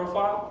similar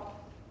profile.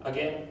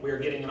 Again, we are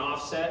getting an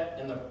offset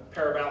in the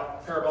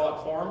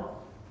parabolic form,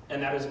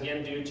 and that is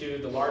again due to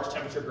the large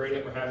temperature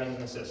gradient we're having in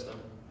the system.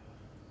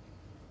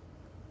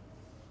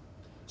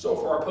 So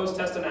for our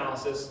post-test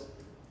analysis,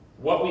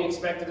 what we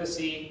expected to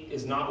see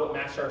is not what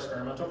matched our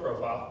experimental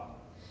profile.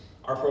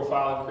 Our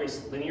profile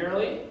increased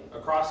linearly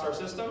across our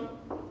system,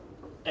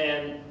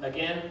 and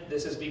again,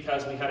 this is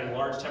because we had a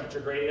large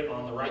temperature gradient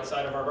on the right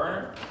side of our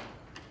burner,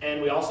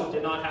 and we also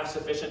did not have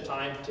sufficient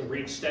time to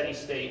reach steady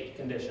state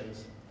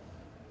conditions.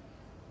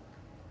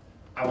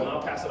 I will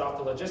now pass it off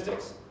to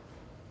logistics.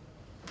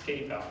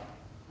 Katie Powell.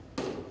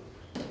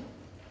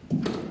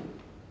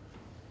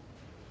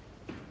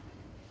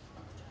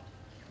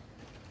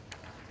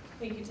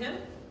 Thank you, Tim.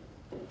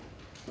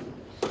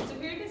 So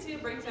here you can see a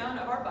breakdown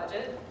of our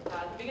budget.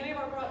 At the beginning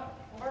of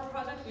our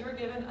project, we were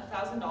given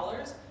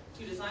 $1,000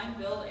 to design,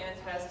 build, and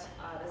test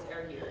this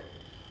air heater.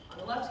 On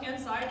the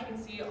left-hand side, you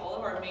can see all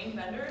of our main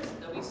vendors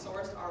that we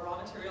sourced our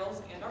raw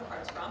materials and our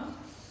parts from.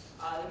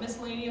 The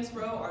miscellaneous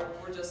row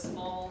were just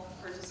small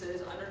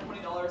purchases, under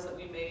 $20 that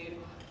we made,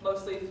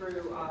 mostly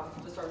through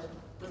just our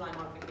design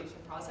modification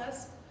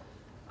process.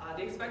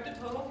 The expected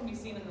total can be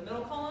seen in the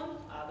middle column.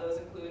 Those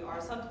include our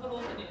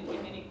subtotals and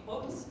any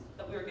quotes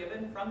that we were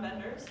given from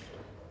vendors.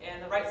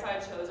 And the right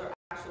side shows our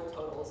actual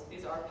totals.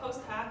 These are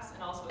post-tax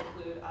and also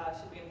include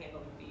shipping and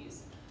handling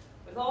fees.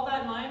 With all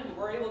that in mind, we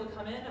were able to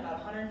come in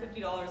about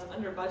 $150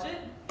 under budget,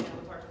 and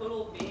with our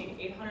total being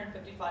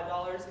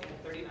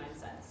 $855.39.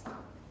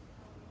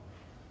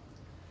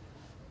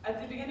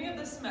 At the beginning of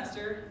this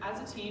semester, as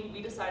a team,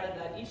 we decided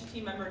that each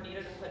team member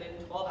needed to put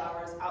in 12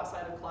 hours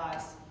outside of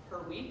class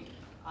per week.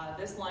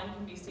 This line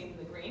can be seen in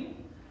the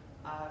green.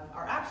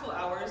 Our actual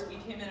hours, we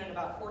came in at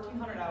about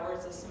 1,400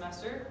 hours this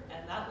semester,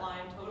 and that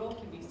line total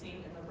can be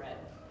seen in the red.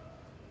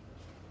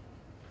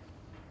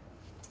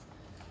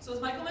 So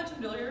as Michael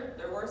mentioned earlier,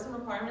 there were some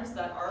requirements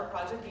that our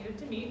project needed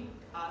to meet.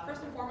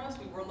 First and foremost,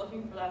 we were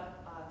looking for that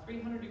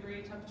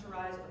 300-degree temperature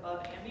rise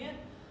above ambient.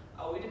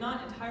 We did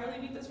not entirely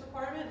meet this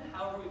requirement.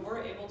 However, we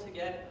were able to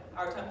get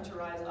our temperature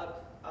rise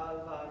up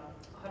of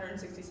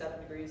 167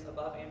 degrees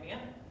above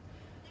ambient.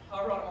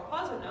 However, on a more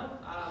positive note,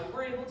 we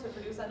were able to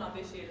produce that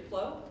non-vitiated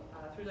flow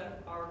through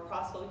our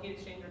cross-flow heat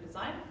exchanger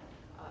design.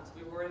 So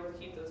we were able to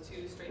keep those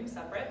two streams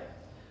separate.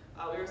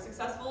 We were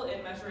successful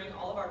in measuring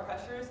all of our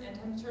pressures and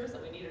temperatures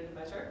that we needed to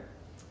measure.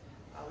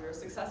 We were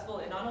successful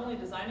in not only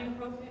designing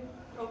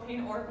a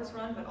propane orifice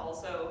run, but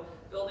also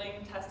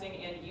building, testing,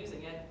 and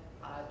using it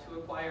to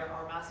acquire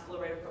our mass flow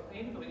rate of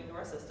propane going into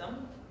our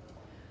system.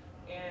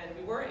 And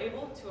we were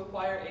able to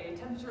acquire a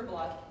temperature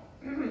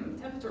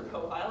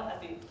profile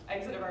at the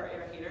exit of our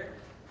air heater.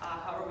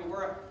 However, we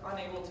were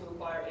unable to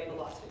acquire a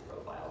velocity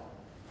profile.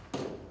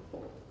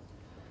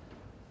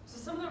 So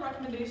some of the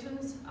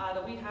recommendations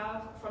that we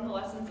have from the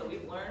lessons that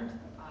we've learned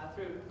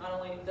through not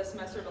only this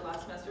semester, but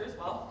last semester as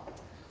well.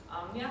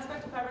 In the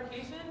aspect of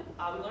fabrication,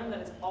 we learned that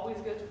it's always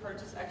good to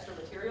purchase extra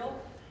material.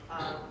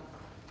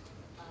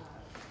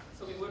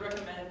 So we would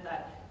recommend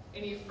that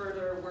any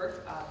further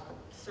work,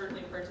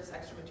 certainly purchase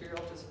extra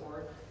material just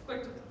for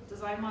quick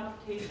design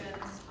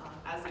modifications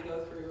as they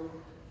go through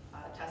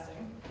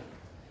testing.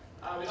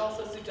 We'd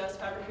also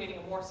suggest fabricating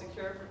a more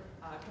secure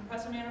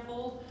compressor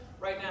manifold.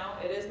 Right now,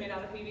 it is made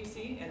out of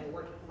PVC and it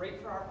worked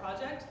great for our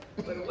project,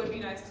 but it would be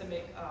nice to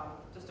make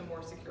just a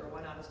more secure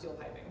one out of steel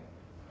piping.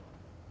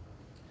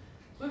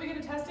 Moving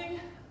into testing,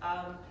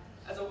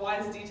 as a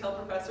wise detail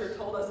professor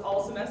told us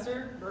all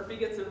semester, Murphy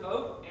gets a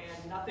vote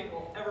and nothing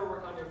will ever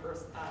work on your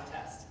first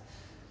test.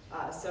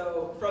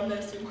 So from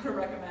this, we want to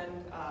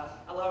recommend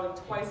allowing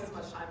twice as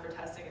much time for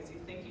testing as you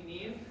think you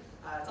need.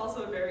 It's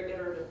also a very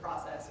iterative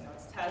process. You know,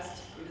 it's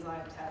test,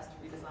 redesign,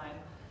 redesign.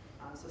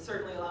 So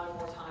certainly allowing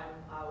more time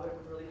would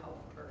really help,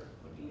 or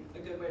would be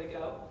a good way to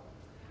go.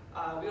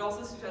 We'd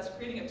also suggest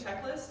creating a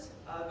checklist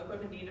of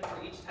equipment needed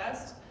for each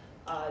test.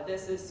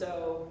 This is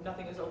so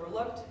nothing is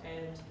overlooked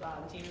and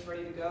the team is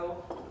ready to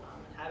go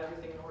and have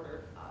everything in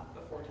order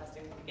before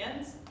testing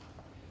begins.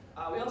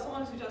 We also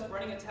want to suggest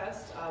running a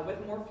test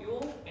with more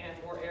fuel and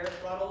more air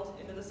throttled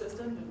into the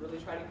system to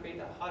really try to create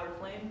that hotter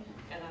flame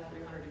and that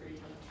 300-degree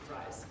temperature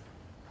rise.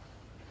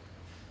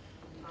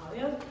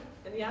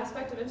 In the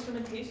aspect of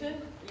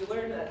instrumentation, we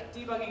learned that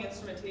debugging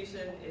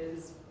instrumentation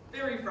is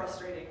very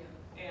frustrating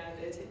and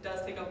it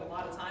does take up a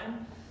lot of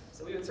time.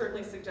 So we would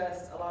certainly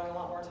suggest allowing a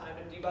lot more time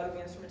to debug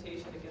the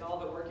instrumentation to get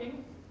all of it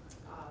working.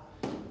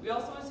 We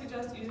also would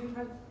suggest using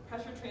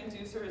pressure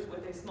transducers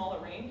with a smaller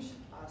range.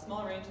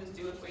 Smaller ranges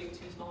do equate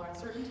to smaller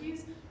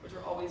uncertainties, which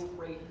are always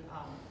great,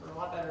 or a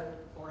lot better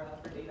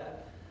for data.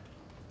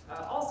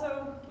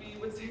 Also, we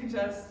would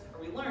suggest,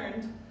 or we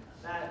learned,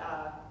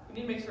 that we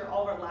need to make sure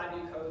all of our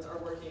LabVIEW codes are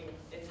working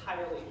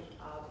entirely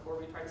before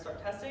we try to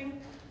start testing.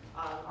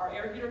 Our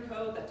air heater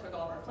code that took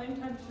all of our flame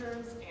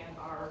temperatures and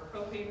our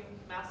propane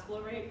mass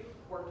flow rate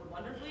worked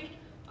wonderfully.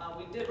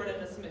 We did run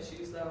into some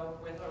issues though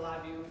with our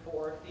LabVIEW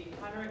for the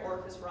primary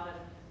orifice run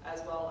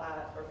as well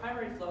as, or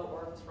primary flow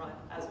orifice run,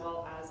 as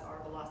well as our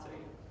velocity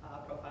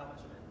profile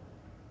measurement.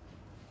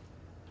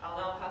 I'll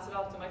now pass it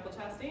off to Michael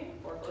Chastain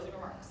for closing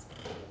remarks.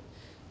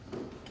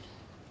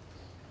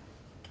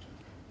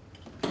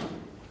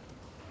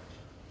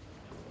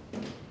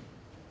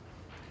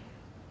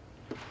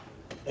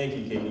 Thank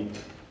you, Katie.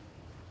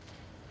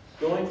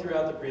 Going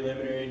throughout the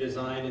preliminary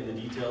design and the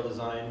detailed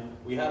design,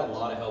 we had a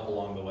lot of help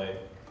along the way.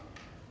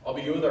 I'll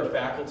begin with our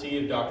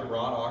faculty of Dr.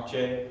 Ron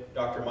Okcay,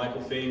 Dr.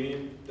 Michael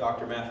Fabian,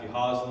 Dr. Matthew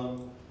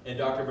Haslam, and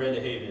Dr. Brenda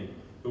Haven,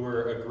 who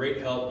were a great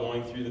help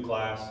going through the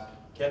class,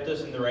 kept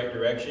us in the right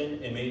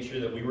direction, and made sure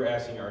that we were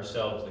asking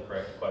ourselves the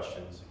correct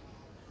questions.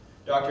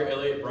 Dr.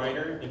 Elliot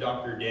Briner and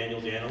Dr. Daniel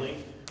Danley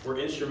were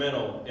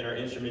instrumental in our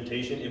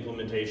instrumentation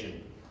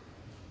implementation.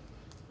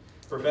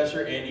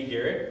 Professor Andy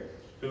Garrett,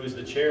 who is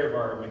the chair of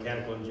our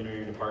mechanical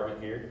engineering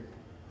department here,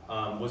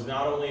 was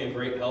not only a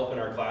great help in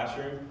our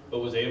classroom, but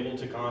was able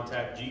to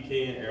contact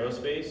GK and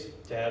Aerospace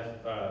to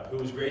have, who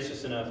was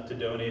gracious enough to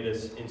donate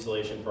us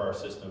insulation for our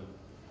system.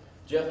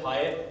 Jeff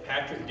Hyatt,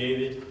 Patrick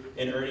David,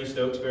 and Ernie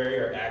Stokesbury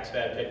are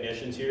AXFAB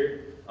technicians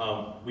here.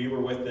 We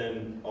were with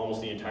them almost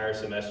the entire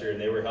semester,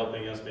 and they were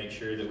helping us make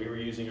sure that we were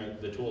using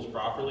the tools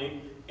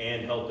properly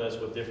and helped us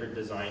with different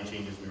design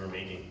changes we were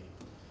making.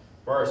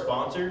 For our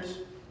sponsors,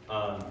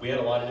 we had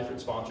a lot of different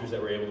sponsors that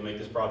were able to make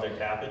this project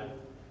happen.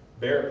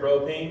 Barrett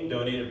Propane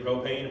donated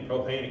propane and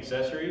propane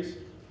accessories.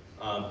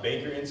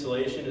 Baker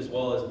Insulation as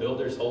well as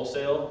Builders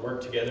Wholesale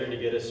worked together to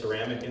get us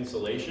ceramic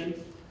insulation,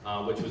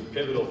 which was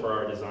pivotal for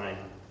our design.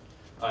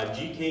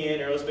 GKN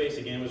Aerospace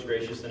again was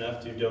gracious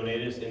enough to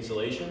donate us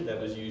insulation that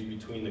was used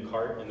between the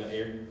cart and the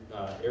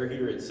air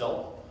heater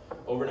itself.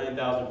 Over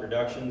 9,000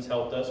 Productions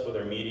helped us with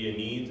our media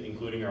needs,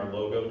 including our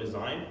logo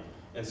design.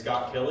 And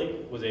Scott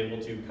Kelly was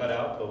able to cut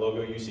out the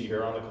logo you see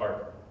here on the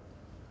cart.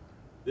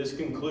 This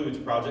concludes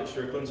Project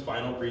Stickland's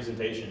final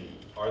presentation.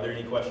 Are there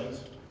any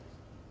questions?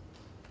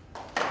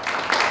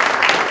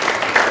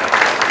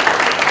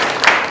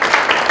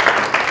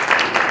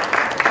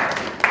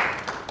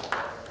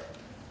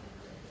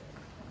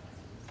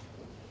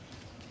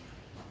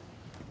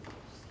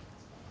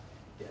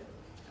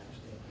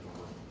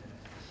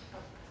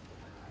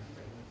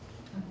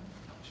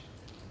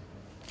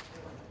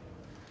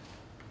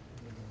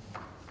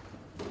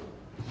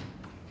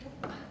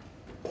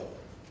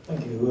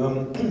 Thank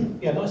you.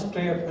 Yeah, nice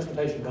clear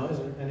presentation, guys,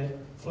 and it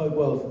flowed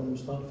well from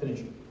start to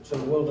finish. So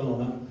well done on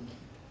that.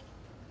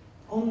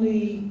 On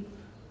the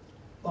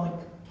bike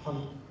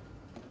pump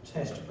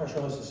test to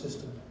pressurise the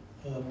system,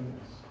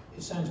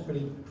 it sounds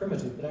pretty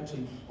primitive, but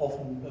actually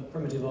often a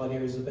primitive idea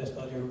is the best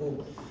idea of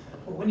all.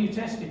 But when you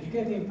tested, you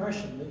get the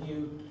impression that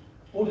you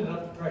ordered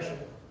up the pressure,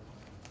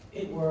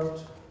 it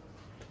worked,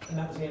 and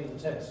that was the end of the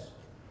test.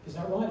 Is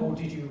that right, or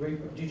did you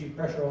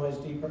pressurise,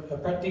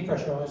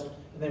 depressurise,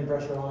 and then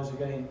pressurise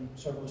again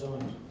several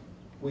times?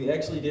 We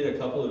actually did a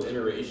couple of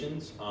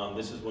iterations.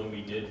 This is when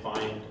we did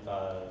find,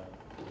 oh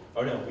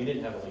no, we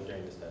didn't have a leak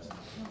during this test.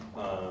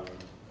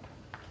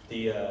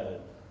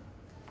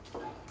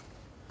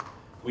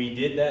 We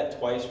did that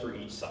twice for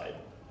each side.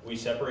 We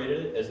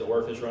separated it as the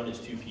orifice run is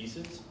 2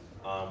 pieces.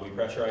 We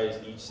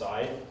pressurized each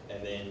side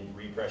and then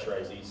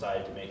repressurized each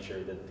side to make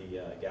sure that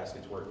the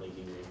gaskets weren't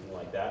leaking or anything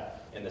like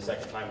that. And the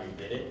second time we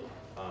did it,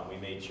 we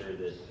made sure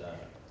that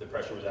the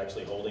pressure was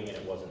actually holding and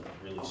it wasn't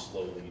really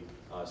slowly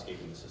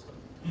escaping the system.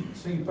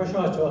 So you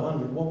pressurised to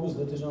 100. What was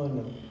the design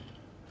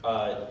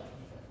level?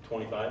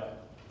 25.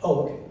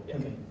 Oh, okay. Yeah.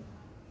 Okay.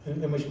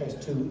 In which case,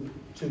 two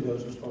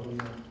goes was probably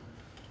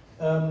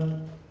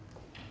more.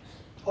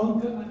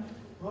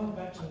 Right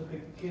back to the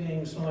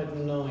beginning, slide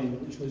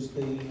 9, which was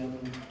the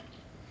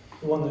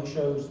one that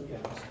shows the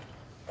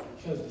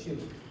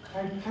tubes.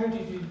 How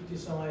did you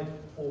decide,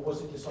 or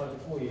was it decided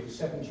for you?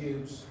 7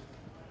 tubes.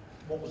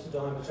 What was the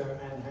diameter,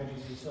 and how did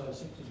you decide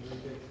 60-degree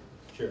pitch?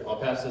 Sure. I'll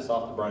pass this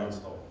off to Brian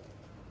Stoll.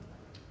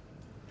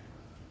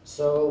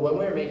 So when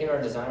we were making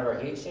our design of our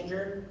heat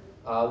exchanger,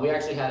 we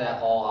actually had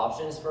all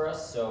options for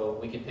us. So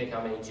we could pick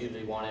how many tubes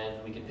we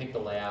wanted, we could pick the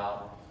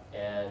layout,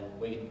 and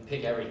we could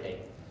pick everything.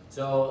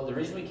 So the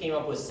reason we came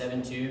up with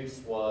 7 tubes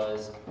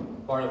was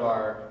part of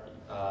our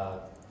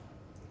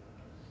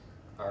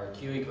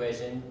Q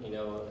equation,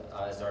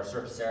 as our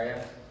surface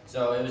area.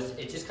 So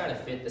it just kind of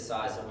fit the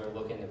size that we were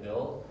looking to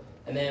build.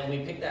 And then we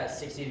picked that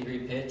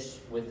 60-degree pitch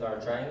with our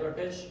triangular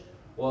pitch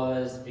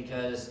was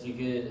because you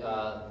could,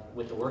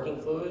 with the working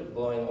fluid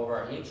blowing over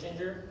our heat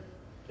exchanger,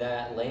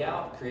 that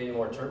layout created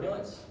more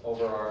turbulence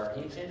over our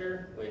heat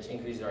exchanger, which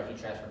increases our heat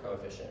transfer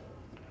coefficient.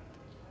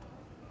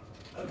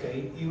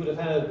 Okay, you would have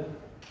had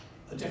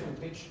a different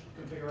pitch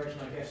configuration,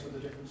 I guess, with a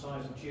different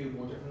size of tube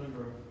or a different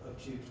number of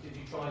tubes. Did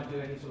you try and do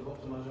any sort of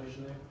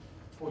optimization there?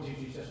 Or did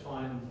you just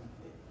find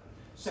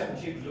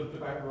 7 tubes looked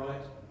about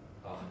right?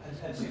 And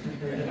 60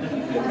 degrees?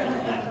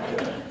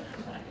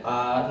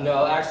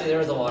 No, actually there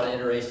was a lot of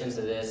iterations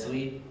to this.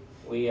 We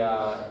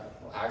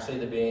actually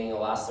at the beginning of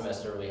last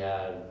semester we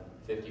had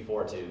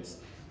 54 tubes.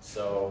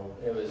 So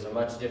it was a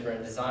much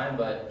different design,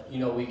 but we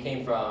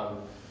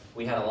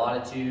had a lot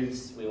of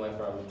tubes. We went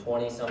from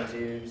 20-some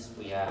tubes.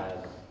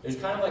 It was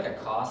kind of like a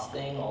cost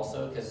thing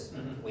also because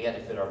we had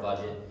to fit our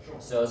budget. Sure.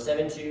 So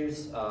 7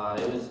 tubes,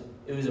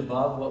 it was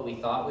above what we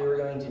thought we were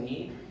going to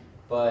need,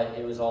 but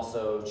it was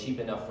also cheap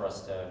enough for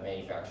us to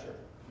manufacture.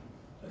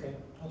 Okay,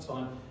 that's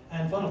fine.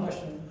 And final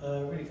question,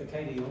 really for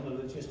Katie on the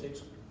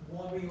logistics.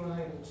 Why were you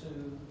unable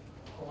to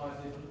acquire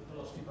the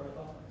velocity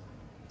profile?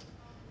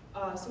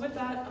 So with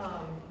that,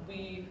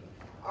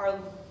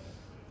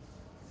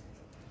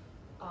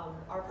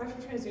 our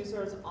pressure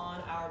transducers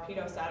on our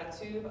pedostatic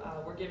tube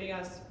were giving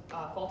us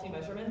faulty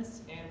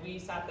measurements, and we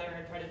sat there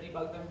and tried to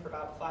debug them for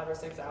about 5 or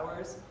 6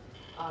 hours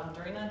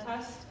during that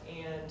test,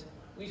 and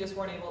we just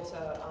weren't able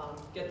to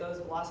get those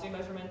velocity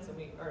measurements,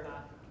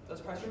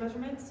 those pressure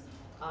measurements,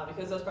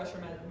 because those pressure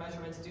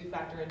measurements do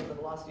factor into the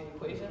velocity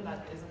equation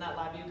that is in that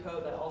LabVIEW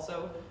code that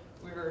also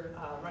we were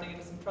running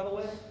into some trouble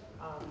with.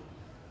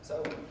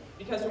 So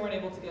because we weren't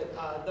able to get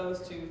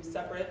those 2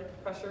 separate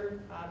pressure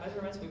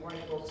measurements, we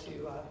weren't able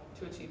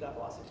to achieve that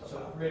velocity So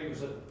profile. it really was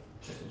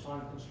just a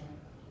time constraint?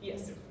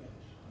 Yes.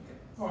 Okay.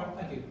 All right,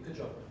 thank you. Good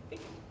job.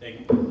 Thank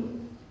you.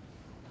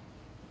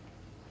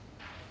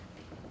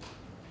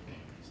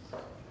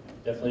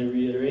 Definitely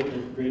reiterate, did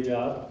a great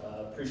job.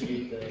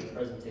 Appreciate the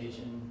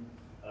presentation.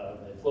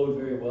 It flowed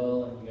very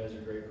well, and you guys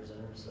are great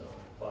presenters, so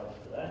applaud you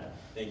for that.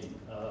 Thank you.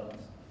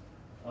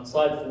 On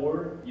slide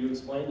 4, you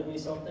explained to me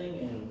something,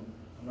 and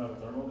I'm not a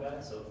thermal guy,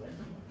 so thank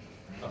you.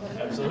 Oh,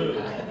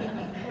 absolutely.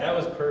 That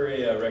was per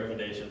a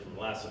recommendation from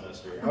last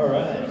semester. All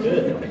right,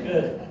 good,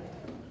 good.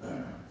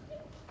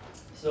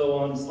 So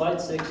on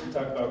slide 6, you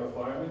talk about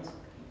requirements.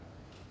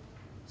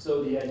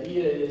 So the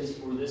idea is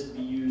for this to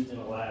be used in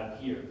a lab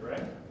here,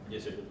 correct?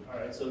 Yes, sir. All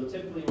right, so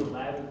typically with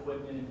lab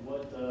equipment,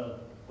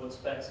 what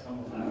specs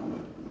come with lab?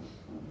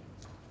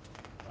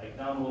 Like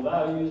nominal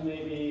values,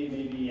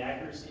 maybe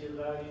accuracy of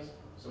values.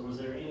 So was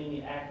there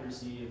any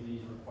accuracy of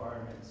these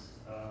requirements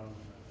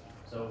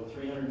So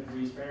 300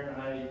 degrees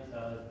Fahrenheit,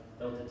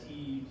 delta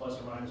T, plus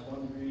or minus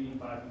 1 degree,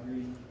 5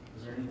 degree,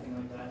 is there anything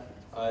like that?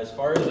 As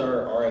far as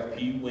our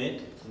RFP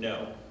went,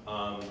 no.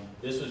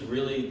 This was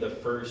really the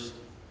first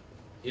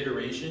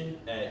iteration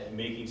at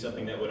making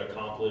something that would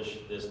accomplish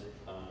this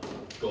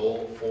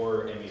goal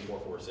for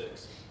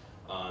ME446.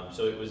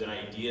 So it was an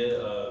idea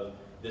of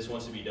this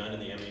wants to be done in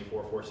the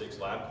ME446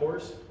 lab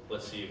course.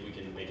 Let's see if we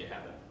can make it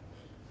happen.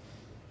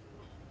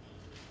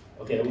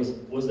 Okay,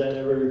 was that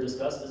ever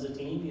discussed as a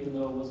team, even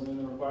though it wasn't in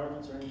the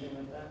requirements or anything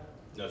like that?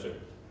 No, sir.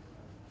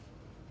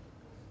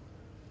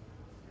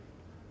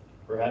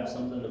 Perhaps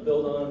something to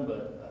build on,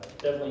 but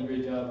definitely a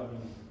great job. I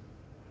mean,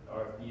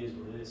 RFP is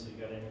what it is, so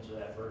you got to answer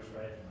that first,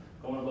 right?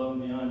 Going above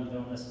and beyond, you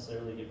don't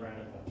necessarily get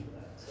branded points for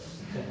that.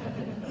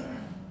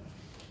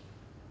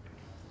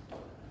 So.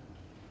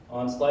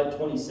 On slide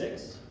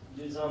 26,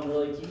 you did something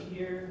really key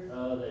here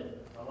that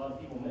a lot of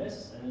people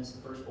miss, and it's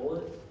the first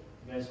bullet.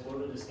 You guys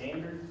quoted a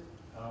standard.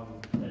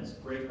 That's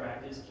great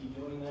practice. Keep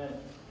doing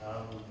that.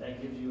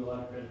 That gives you a lot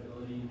of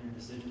credibility in your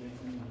decision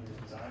making and your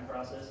design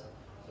process.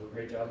 So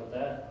great job with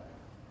that.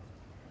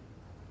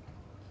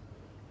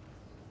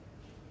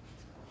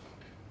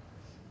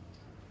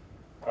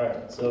 All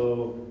right,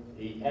 so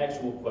the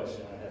actual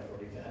question I have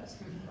for you guys.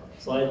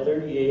 Slide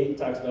 38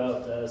 talks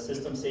about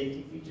system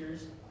safety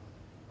features.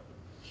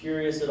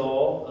 Curious at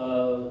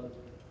all,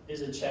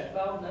 is a check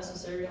valve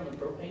necessary on the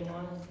propane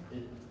line?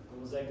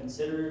 Was that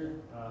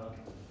considered?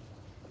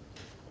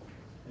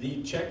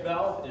 The check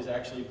valve is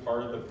actually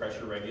part of the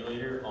pressure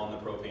regulator on the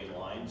propane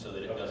line so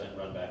that it doesn't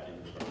run back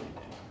into the propane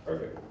tank.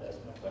 Perfect, that's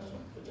my question.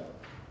 Good job.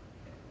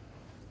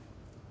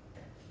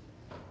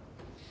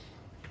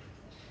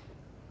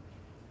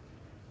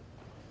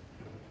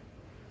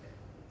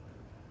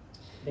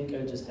 I think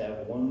I just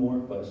have one more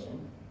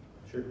question.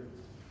 Sure.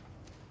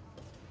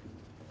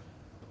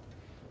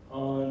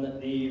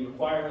 On the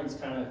requirements,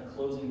 kind of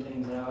closing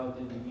things out,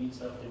 did we meet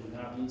stuff, did we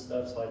not meet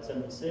stuff, slide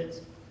 76.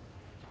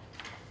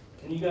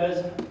 Can you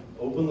guys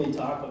openly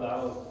talk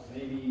about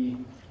maybe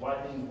why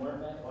things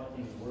weren't met, why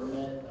things were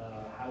met,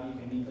 how you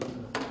can meet those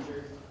in the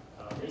future?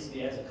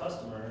 Basically, as a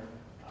customer,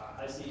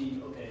 I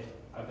see, okay,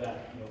 I've got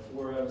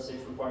 4 out of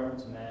 6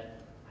 requirements met.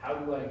 How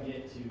do I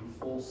get to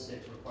full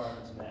 6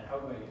 requirements met? How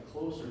do I get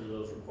closer to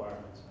those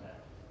requirements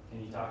met?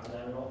 Can you talk to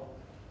that at all?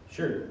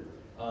 Sure.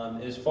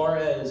 As far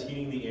as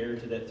heating the air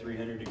to that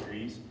 300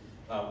 degrees,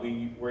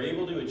 we were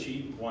able to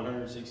achieve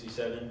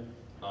 167.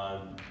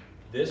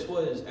 This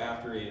was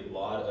after a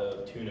lot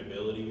of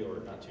tunability, or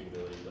not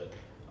tunability, but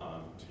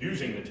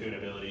using the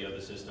tunability of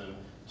the system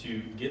to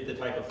get the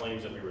type of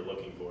flames that we were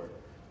looking for.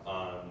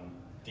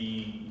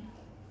 The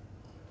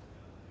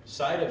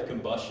side of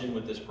combustion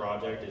with this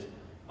project is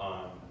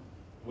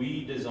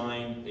we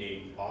designed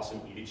a awesome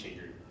heat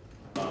exchanger.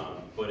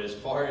 But as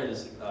far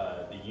as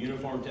the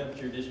uniform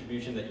temperature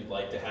distribution that you'd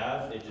like to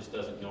have, it just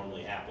doesn't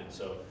normally happen.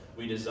 So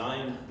we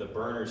designed the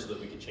burner so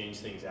that we could change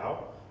things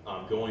out.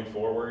 Going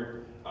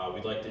forward,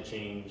 we'd like to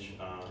change,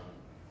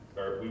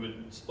 or we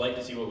would like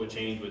to see what would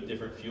change with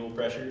different fuel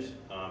pressures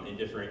and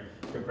different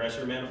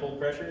compressor manifold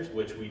pressures,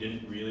 which we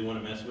didn't really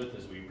want to mess with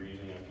as we were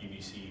using a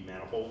PVC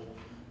manifold.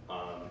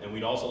 And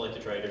we'd also like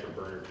to try different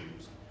burner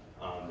tubes.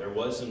 There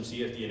was some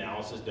CFD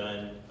analysis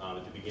done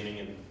at the beginning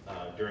and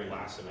during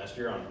last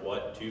semester on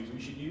what tubes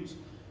we should use.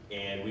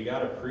 And we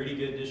got a pretty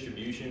good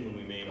distribution when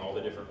we made all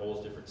the different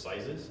holes, different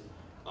sizes.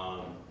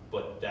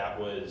 But that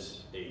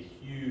was a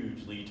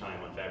huge lead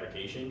time on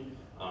fabrication.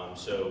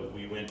 So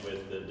we went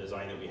with the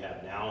design that we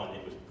have now, and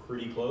it was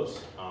pretty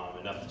close,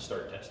 enough to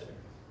start testing.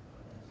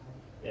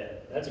 Yeah,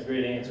 that's a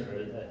great answer.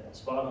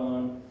 Spot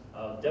on.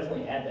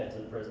 Definitely add that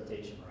to the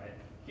presentation, right?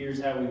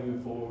 Here's how we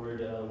move forward,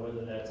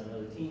 whether that's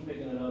another team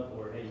picking it up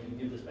or, hey, you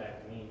give this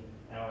back to me,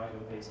 now I go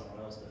pay someone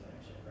else to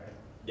finish it, right?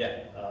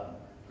 Yeah.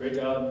 Great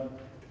job.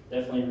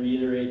 Definitely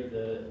reiterate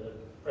the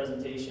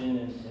presentation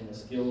and the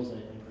skills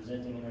and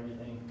presenting and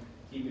everything.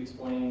 Keep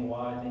explaining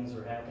why things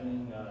are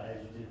happening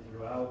as you did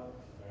throughout,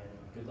 and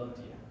good luck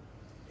to you.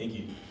 Thank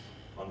you,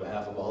 on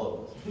behalf of all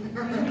of us.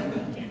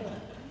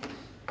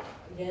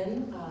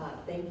 Again,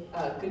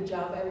 good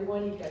job,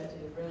 everyone. You guys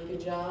did a really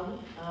good job.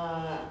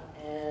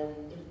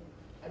 And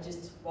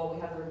while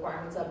we have the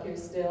requirements up here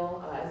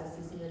still, as a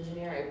systems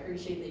engineer, I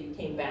appreciate that you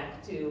came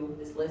back to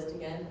this list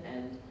again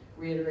and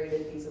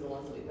reiterated these are the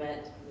ones that we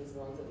met, and these are the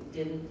ones that we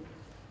didn't.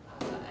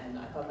 And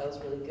I thought that was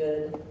really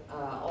good.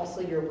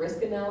 Also, your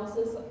risk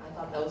analysis, I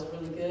thought that was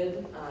really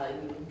good.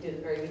 You did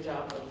a very good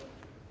job of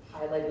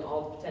highlighting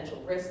all the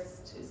potential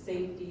risks to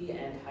safety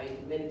and how you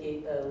can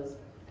mitigate those,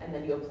 and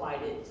then you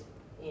applied it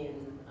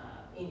in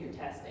your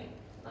testing.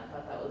 And I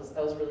thought that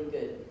was really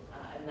good,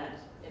 and that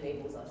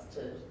enables us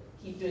to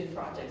keep doing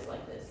projects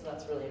like this. So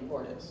that's really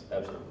important. Yes,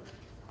 absolutely.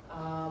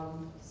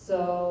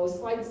 So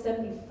slide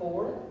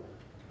 74.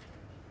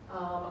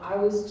 I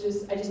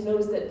just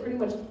noticed that pretty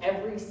much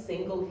every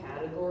single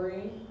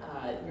category,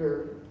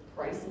 your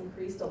price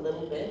increased a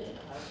little bit.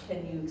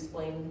 Can you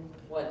explain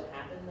what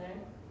happened there?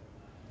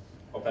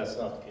 I'll pass it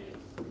off to Katie.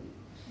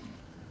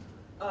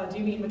 Do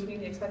you mean between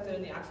the expected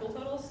and the actual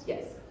totals?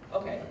 Yes.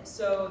 Okay,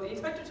 so the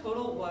expected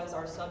total was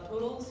our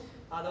subtotals.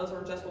 Those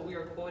were just what we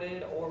were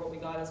quoted or what we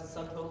got as a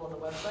subtotal on the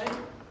website.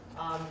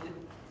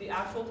 The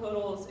actual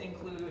totals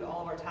include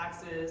all of our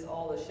taxes,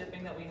 all the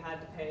shipping that we had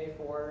to pay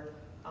for,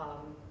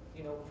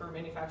 for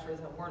manufacturers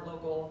that weren't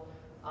local,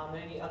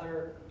 any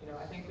other,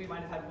 I think we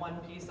might have had one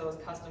piece that was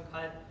custom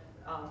cut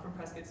from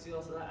Prescott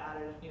Steel, so that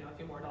added, a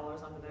few more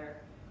dollars onto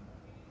there.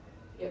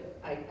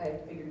 Yep, I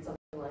figured something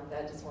like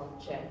that, just wanted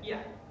to check.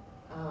 Yeah.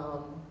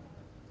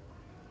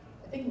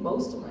 I think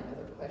most of my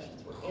other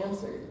questions were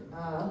answered,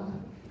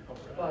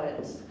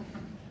 but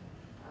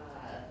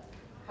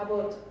how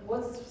about,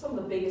 what's some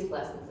of the biggest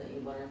lessons that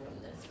you learned from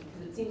this?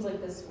 Because it seems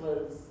like this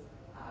was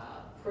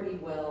pretty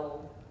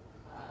well,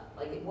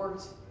 like it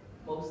worked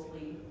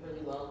mostly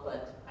really well,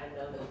 but I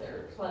know that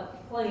there are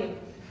plenty of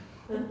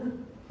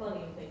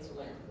things to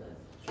learn from this.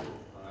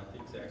 I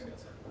think Zach's got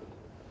something.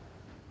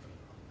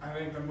 I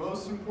think the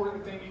most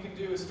important thing you can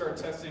do is start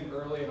testing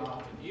early and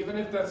often. Even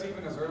if that's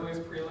even as early as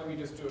prelim, you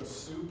just do a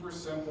super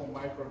simple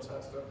micro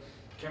test of,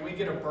 can we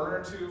get a burn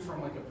or two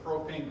from like a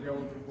propane grill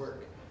that would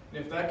work?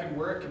 And if that can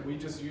work, can we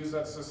just use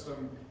that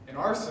system in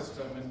our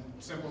system and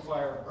simplify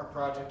our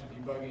project of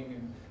debugging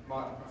and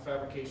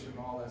fabrication and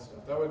all that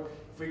stuff? That would,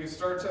 if we could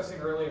start testing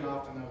early and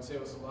often, that would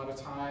save us a lot of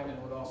time and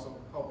it would also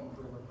help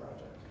improve our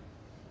project.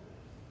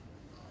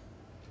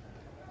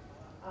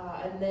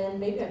 And then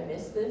maybe I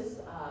missed this,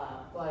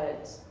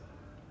 but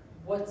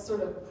what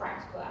sort of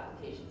practical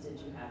applications did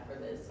you have for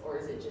this, or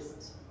is it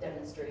just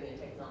demonstrating a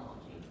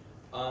technology?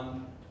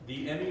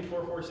 The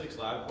ME446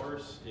 lab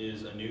course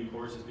is a new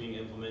course that's being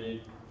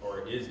implemented,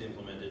 or is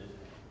implemented,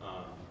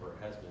 or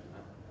has been.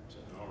 I'm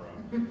saying it all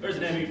wrong. There's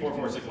an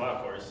ME446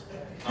 lab course.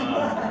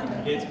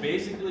 It's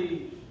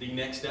basically the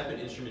next step in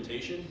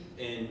instrumentation,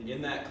 and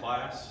in that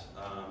class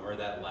or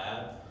that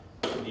lab,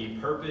 the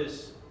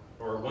purpose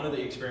or one of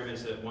the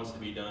experiments that wants to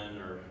be done,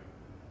 or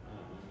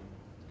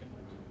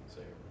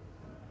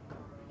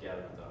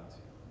gather my thoughts.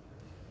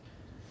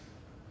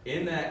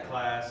 In that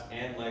class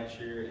and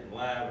lecture and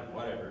lab and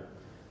whatever,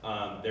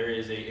 there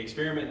is an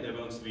experiment that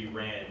wants to be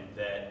ran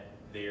that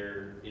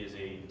there is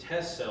a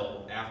test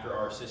cell after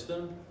our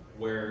system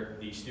where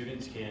the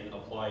students can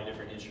apply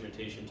different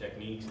instrumentation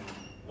techniques and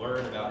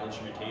learn about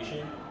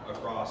instrumentation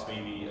across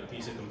maybe a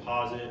piece of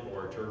composite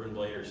or a turbine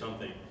blade or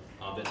something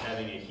that's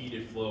having a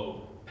heated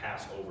flow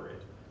pass over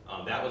it.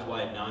 That was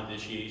why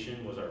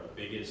non-vitiation was our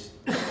biggest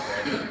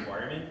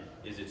requirement,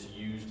 is it's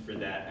used for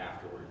that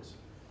afterwards.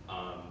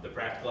 The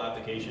practical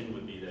application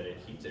would be that it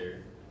heats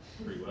air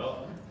pretty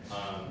well.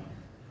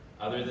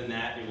 Other than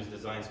that, it was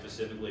designed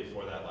specifically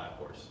for that lab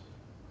course.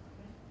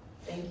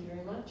 Thank you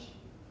very much.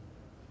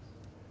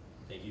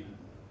 Thank you.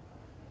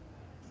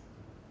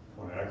 I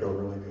want to echo a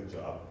really good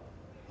job.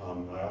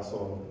 I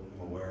also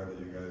am aware that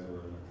you guys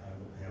were in a kind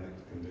of a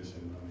panicked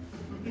condition. I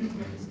mean,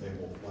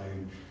 stable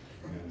flame,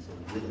 and so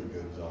really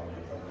good job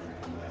recovering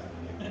from that and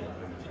making it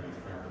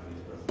transparent in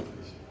this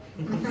presentation.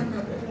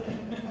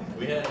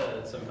 We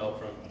had some help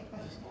from,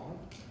 is this on?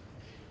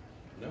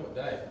 No, it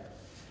died.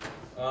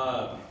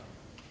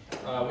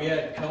 We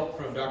had help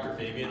from Dr.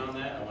 Fabian on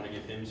that. I want to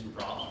give him some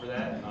props for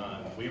that.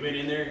 We went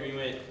in there and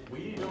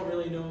we don't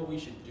really know what we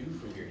should do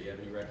from here. Do you have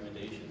any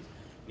recommendations?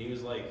 And he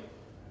was like,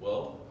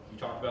 well, you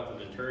talked about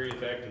the Venturi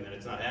effect and that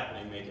it's not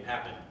happening, make it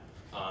happen.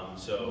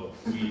 So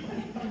we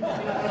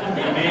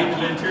made the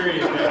Venturi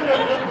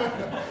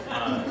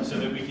effect so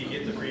that we could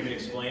get the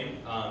premix flame.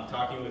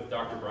 Talking with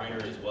Dr.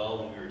 Briner as well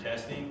when we were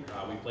testing,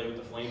 we played with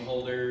the flame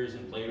holders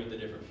and played with the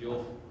different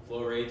fuel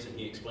flow rates, and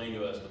he explained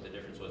to us what the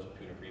difference was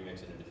between a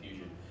premix and a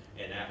diffusion.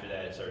 And after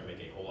that, it started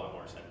making a whole lot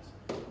more sense.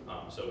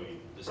 So we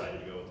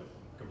decided to go with the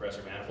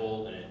compressor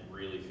manifold, and it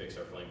really fixed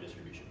our flame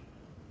distribution.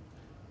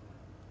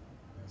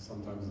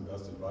 Sometimes the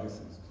best advice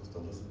is just to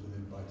listen to the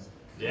advice.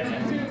 Yeah.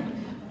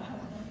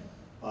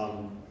 I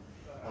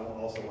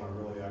also want to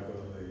really echo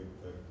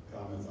the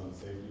comments on the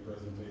safety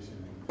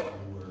presentation.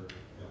 We were,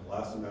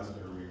 last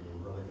semester we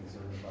were really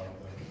concerned about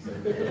the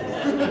safety.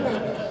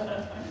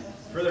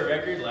 For the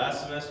record,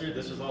 last semester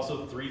this was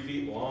also 3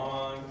 feet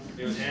long.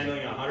 It was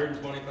handling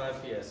 125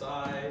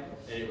 psi,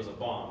 and it was a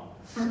bomb.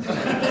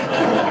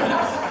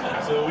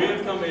 So we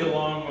have come a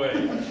long way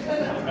in the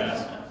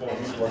past 4 I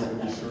months. just wanted to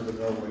be sure to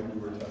know when you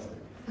were testing.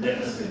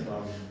 Yes.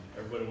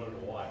 Everybody wanted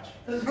to watch.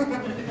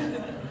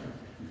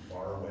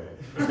 Far away.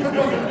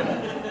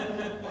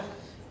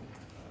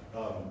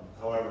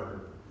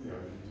 However,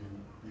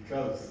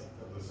 because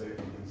of the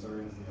safety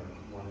concerns,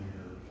 one of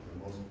your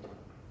most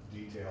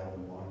detailed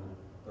and longer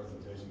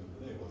presentation of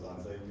the day was on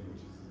safety,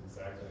 which is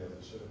exactly as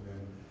it should have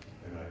been.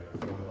 And I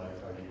really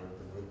liked how you worked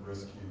with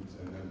risk cubes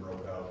and then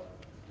broke out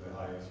the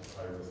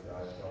high-risk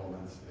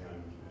elements and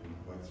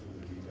went through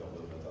the detail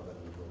of it. I thought that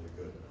was really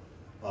good.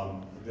 I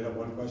did have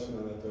one question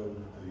on that though,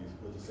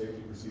 with the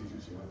safety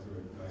procedures. You went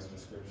through a nice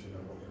description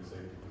of what your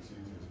safety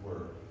procedures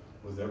were.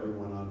 Was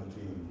everyone on the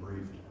team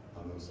briefed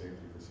on those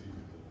safety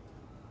procedures?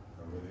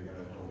 Or were they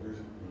gonna, oh, here's,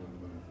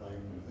 when the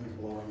thing's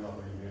blowing up,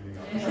 are you handing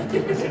out the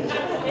safety procedures?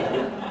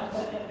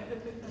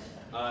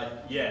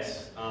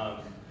 Yes.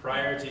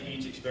 Prior to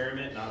each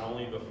experiment, not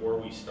only before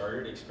we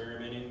started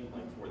experimenting,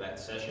 like for that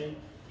session,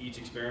 each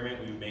experiment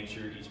we would make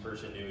sure each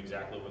person knew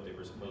exactly what they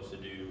were supposed to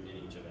do in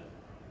each event.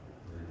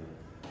 Very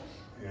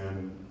good.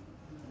 And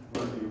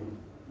when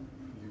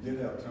you did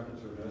have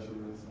temperature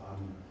measurements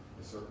on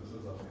the surfaces,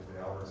 of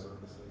the outer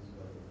surfaces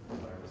of the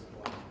virus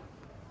block.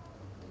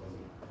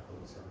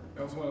 It wasn't.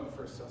 That was one of the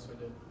first tests we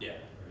did. Yeah.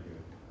 Very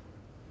good.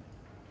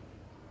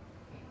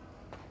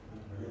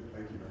 Very good.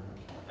 Thank you very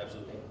much.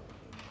 Absolutely.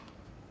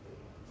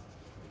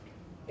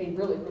 A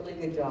really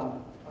good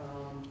job.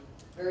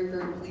 Very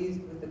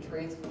pleased with the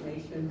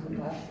transformation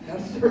from last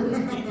semester.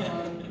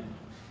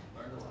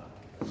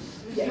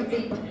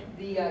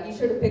 Yeah, you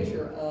showed a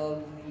picture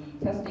of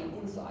the testing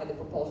inside the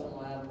propulsion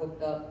lab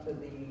hooked up to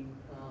the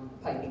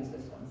piping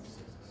system.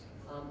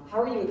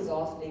 How are you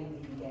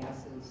exhausting the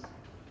gases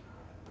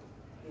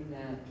in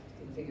that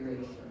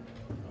configuration?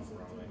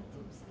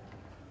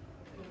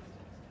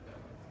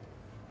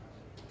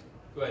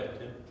 Go ahead,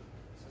 Tim.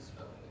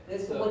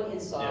 There's the one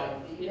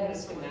inside. You had a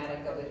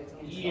schematic of it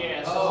inside.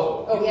 Yeah,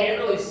 Oh, so you yeah, can't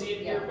really yeah. see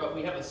it here, but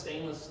we have a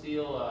stainless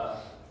steel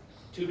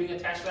tubing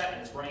attached to that,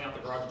 and it's running out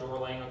the garage door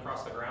laying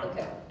across the ground,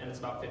 Okay. and it's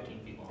about 15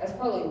 feet long. That's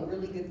probably a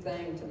really good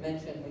thing to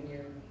mention when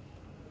you're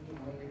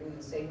doing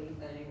the safety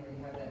thing, where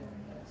you have that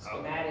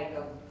schematic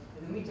of,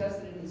 and then we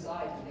tested it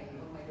inside, and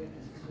thinking, oh my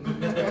goodness.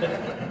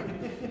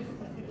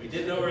 We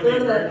did know where Go the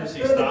to the- emergency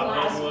go to the stop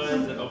button classes.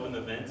 was and open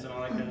the vents and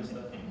all that kind of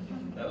stuff.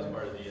 That was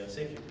part of the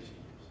safety procedures.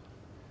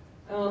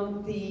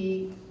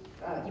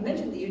 You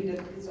mentioned that you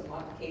did some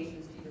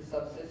modifications to your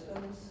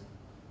subsystems.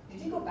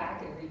 Did you go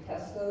back and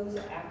retest those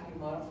after you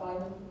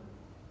modified them?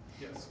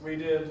 Yes, we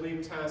did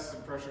leak tests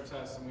and pressure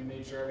tests, and we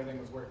made sure everything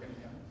was working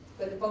again.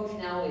 But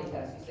functionality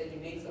tests, you said you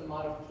made some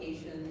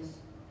modifications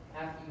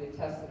after you had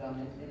tested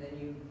them, and then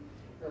you,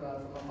 from a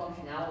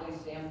functionality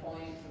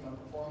standpoint, from a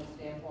performance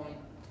standpoint?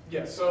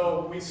 Yeah,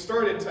 so we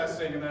started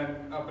testing, and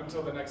then up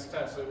until the next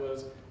test, it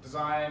was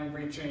design,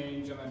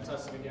 rechange, and then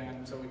test it again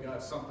until we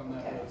got something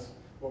that Okay. was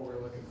what we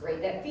were looking for.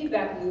 Great, that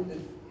feedback loop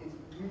is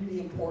really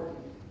important.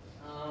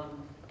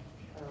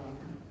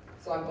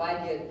 So I'm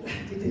glad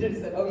you did it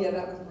and said, oh yeah,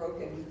 that was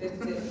broken, we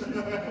fixed it,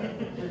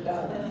 we're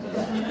done.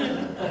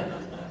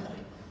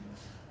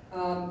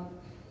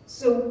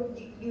 So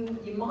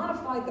you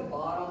modified the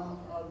bottom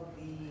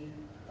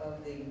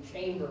of the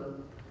chamber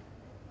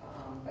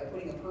by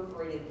putting a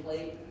perforated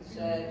plate, you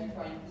said,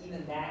 trying to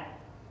even that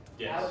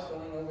Yes. out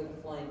going over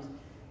the flames.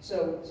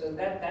 So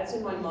that's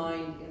in my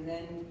mind, and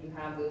then you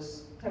have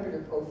this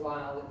temperature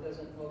profile that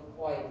doesn't look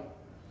quite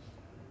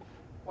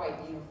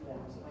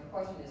uniform. So my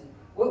question is,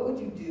 what would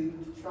you do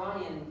to try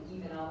and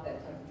even out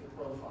that temperature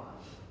profile?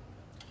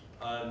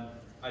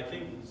 I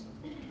think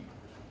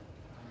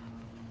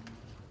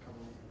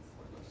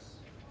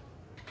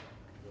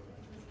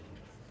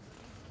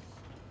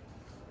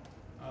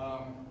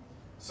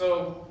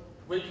so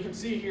what you can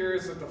see here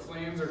is that the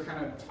flames are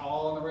kind of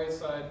tall on the right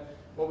side.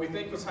 What we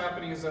think was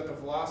happening is that the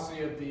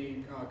velocity of the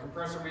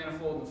compressor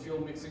manifold and the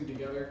fuel mixing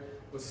together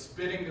was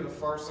spitting to the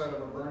far side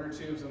of our burner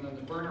tubes, and then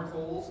the burner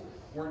holes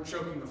weren't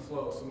choking the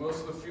flow. So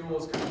most of the fuel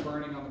was kind of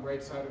burning on the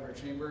right side of our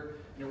chamber,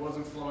 and it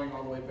wasn't flowing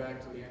all the way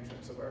back to the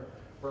entrance of our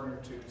burner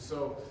tubes.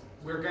 So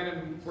we're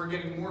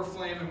getting more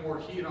flame and more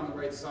heat on the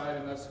right side,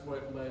 and that's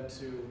what led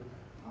to.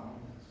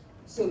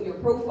 So your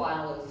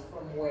profile is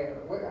from where?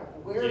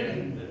 Where yeah, are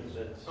you?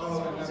 that's,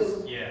 Oh, and So-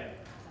 that's, yeah.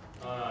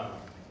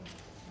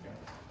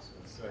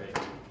 Sorry.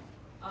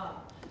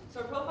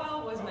 So our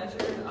profile was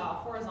measured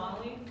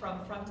horizontally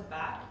from front to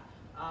back.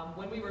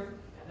 When we were,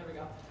 there we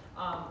go.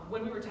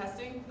 When we were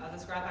testing,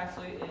 this graph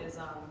actually is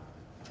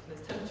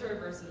this temperature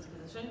versus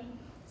position.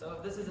 So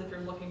if you're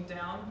looking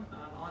down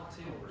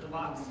onto the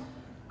box.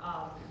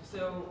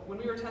 So when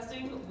we were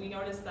testing, we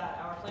noticed that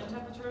our flame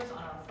temperatures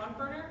on our front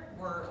burner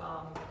were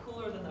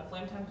cooler than the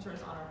flame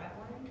temperatures on our back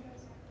burner, you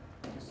guys?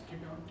 just keep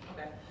going.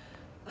 Okay.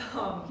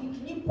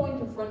 Can you point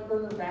to front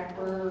burner, back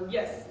burner?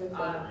 Yes. With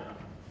the-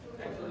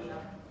 Actually, no.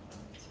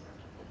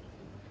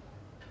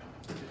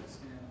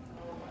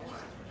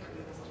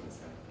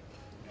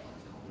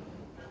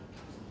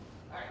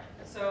 Alright,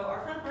 so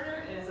our front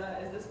burner is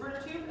this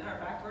burner tube, and our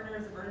back burner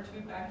is the burner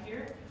tube back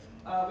here.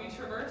 We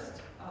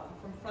traversed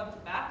from front to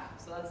back,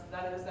 so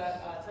that is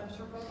that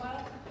temperature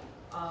profile.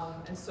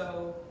 And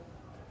so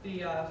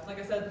like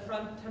I said, the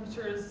front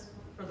temperatures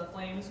for the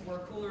flames were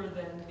cooler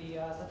than the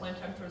flame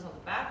temperatures on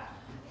the back.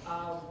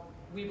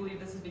 We believe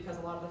this is because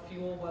a lot of the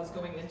fuel was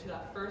going into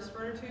that first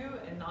burner tube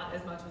and not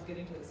as much was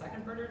getting to the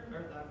second burner,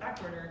 or the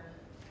back burner.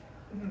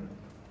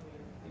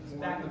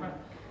 Back and front.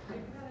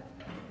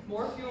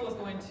 More fuel was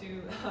going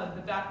to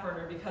the back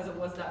burner because it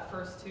was that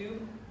first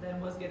tube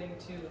than was getting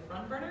to the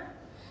front burner.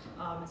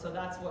 And so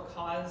that's what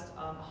caused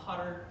a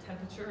hotter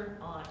temperature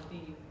on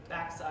the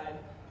backside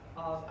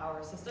of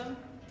our system.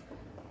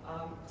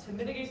 To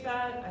mitigate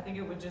that, I think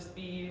it would just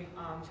be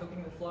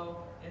choking the flow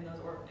in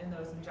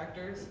those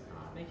injectors,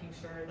 making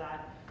sure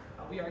that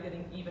we are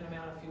getting even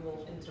amount of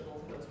fuel into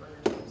both of those burner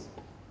tubes.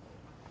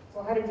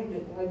 So how did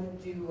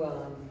you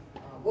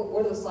what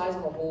were the size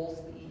of the holes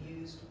that you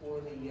used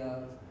for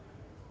the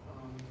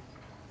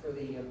for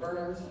the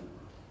burners,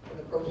 for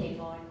the propane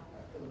line,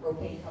 for the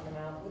propane coming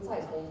out? What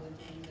size holes did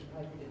you use and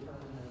how did you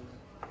determine those?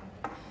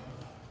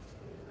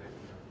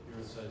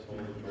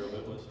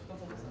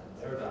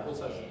 Full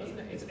size.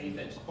 It's 1/8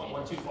 inch,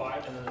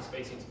 0.125, and then the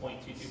spacing's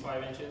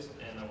 0.225 inches.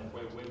 And the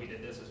way we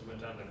did this is we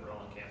went down to the grill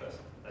on campus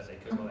that they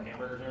cook all the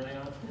hamburgers and everything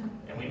on,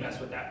 and we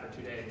messed with that for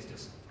 2 days,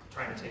 just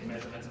trying to take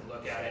measurements and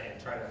look at it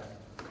and try to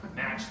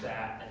match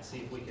that and see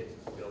if we could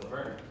build a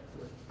burner.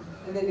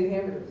 And they do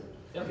hamburgers?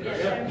 Yep.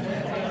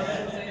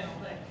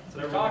 So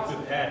we talked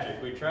with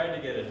Patrick. We tried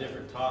to get a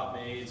different top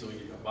made so we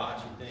could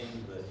hibachi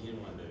things, but he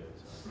didn't want to do it.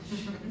 So.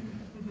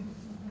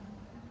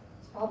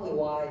 It's probably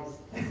wise.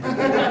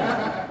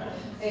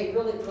 Hey,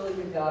 really, really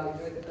good job.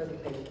 Enjoyed the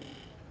presentation.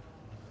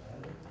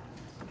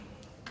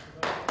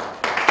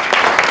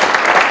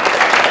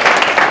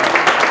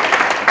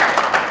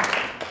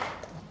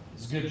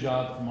 It's a good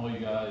job from all you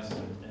guys,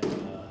 and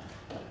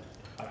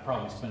I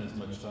probably spent as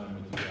much time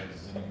with you guys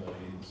as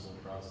anybody in this whole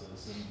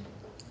process.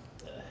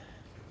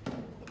 And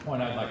the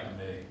point I'd like to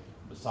make,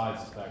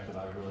 besides the fact that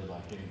I really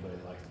like anybody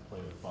that likes to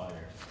play with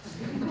fire,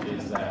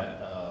 is that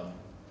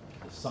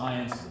the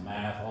science, the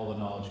math, all the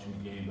knowledge can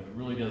be gained, but it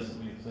really doesn't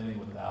mean a thing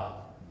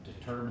without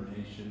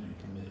determination and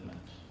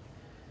commitment.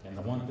 And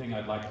the one thing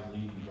I'd like to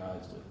leave you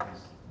guys with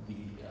is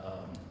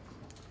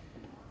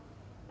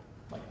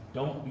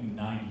don't be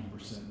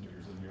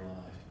 90%ers in your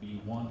life. Be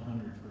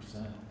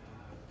 100%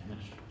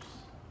 finishers.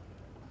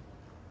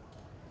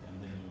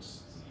 And then you'll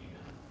succeed,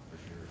 for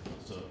sure.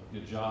 So,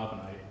 good job,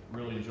 and I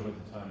really enjoyed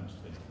the time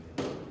spent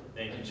with you.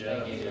 Thank you,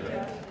 Jeff. Thank you,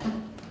 Jeff.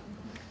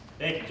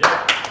 Thank you,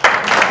 Jeff.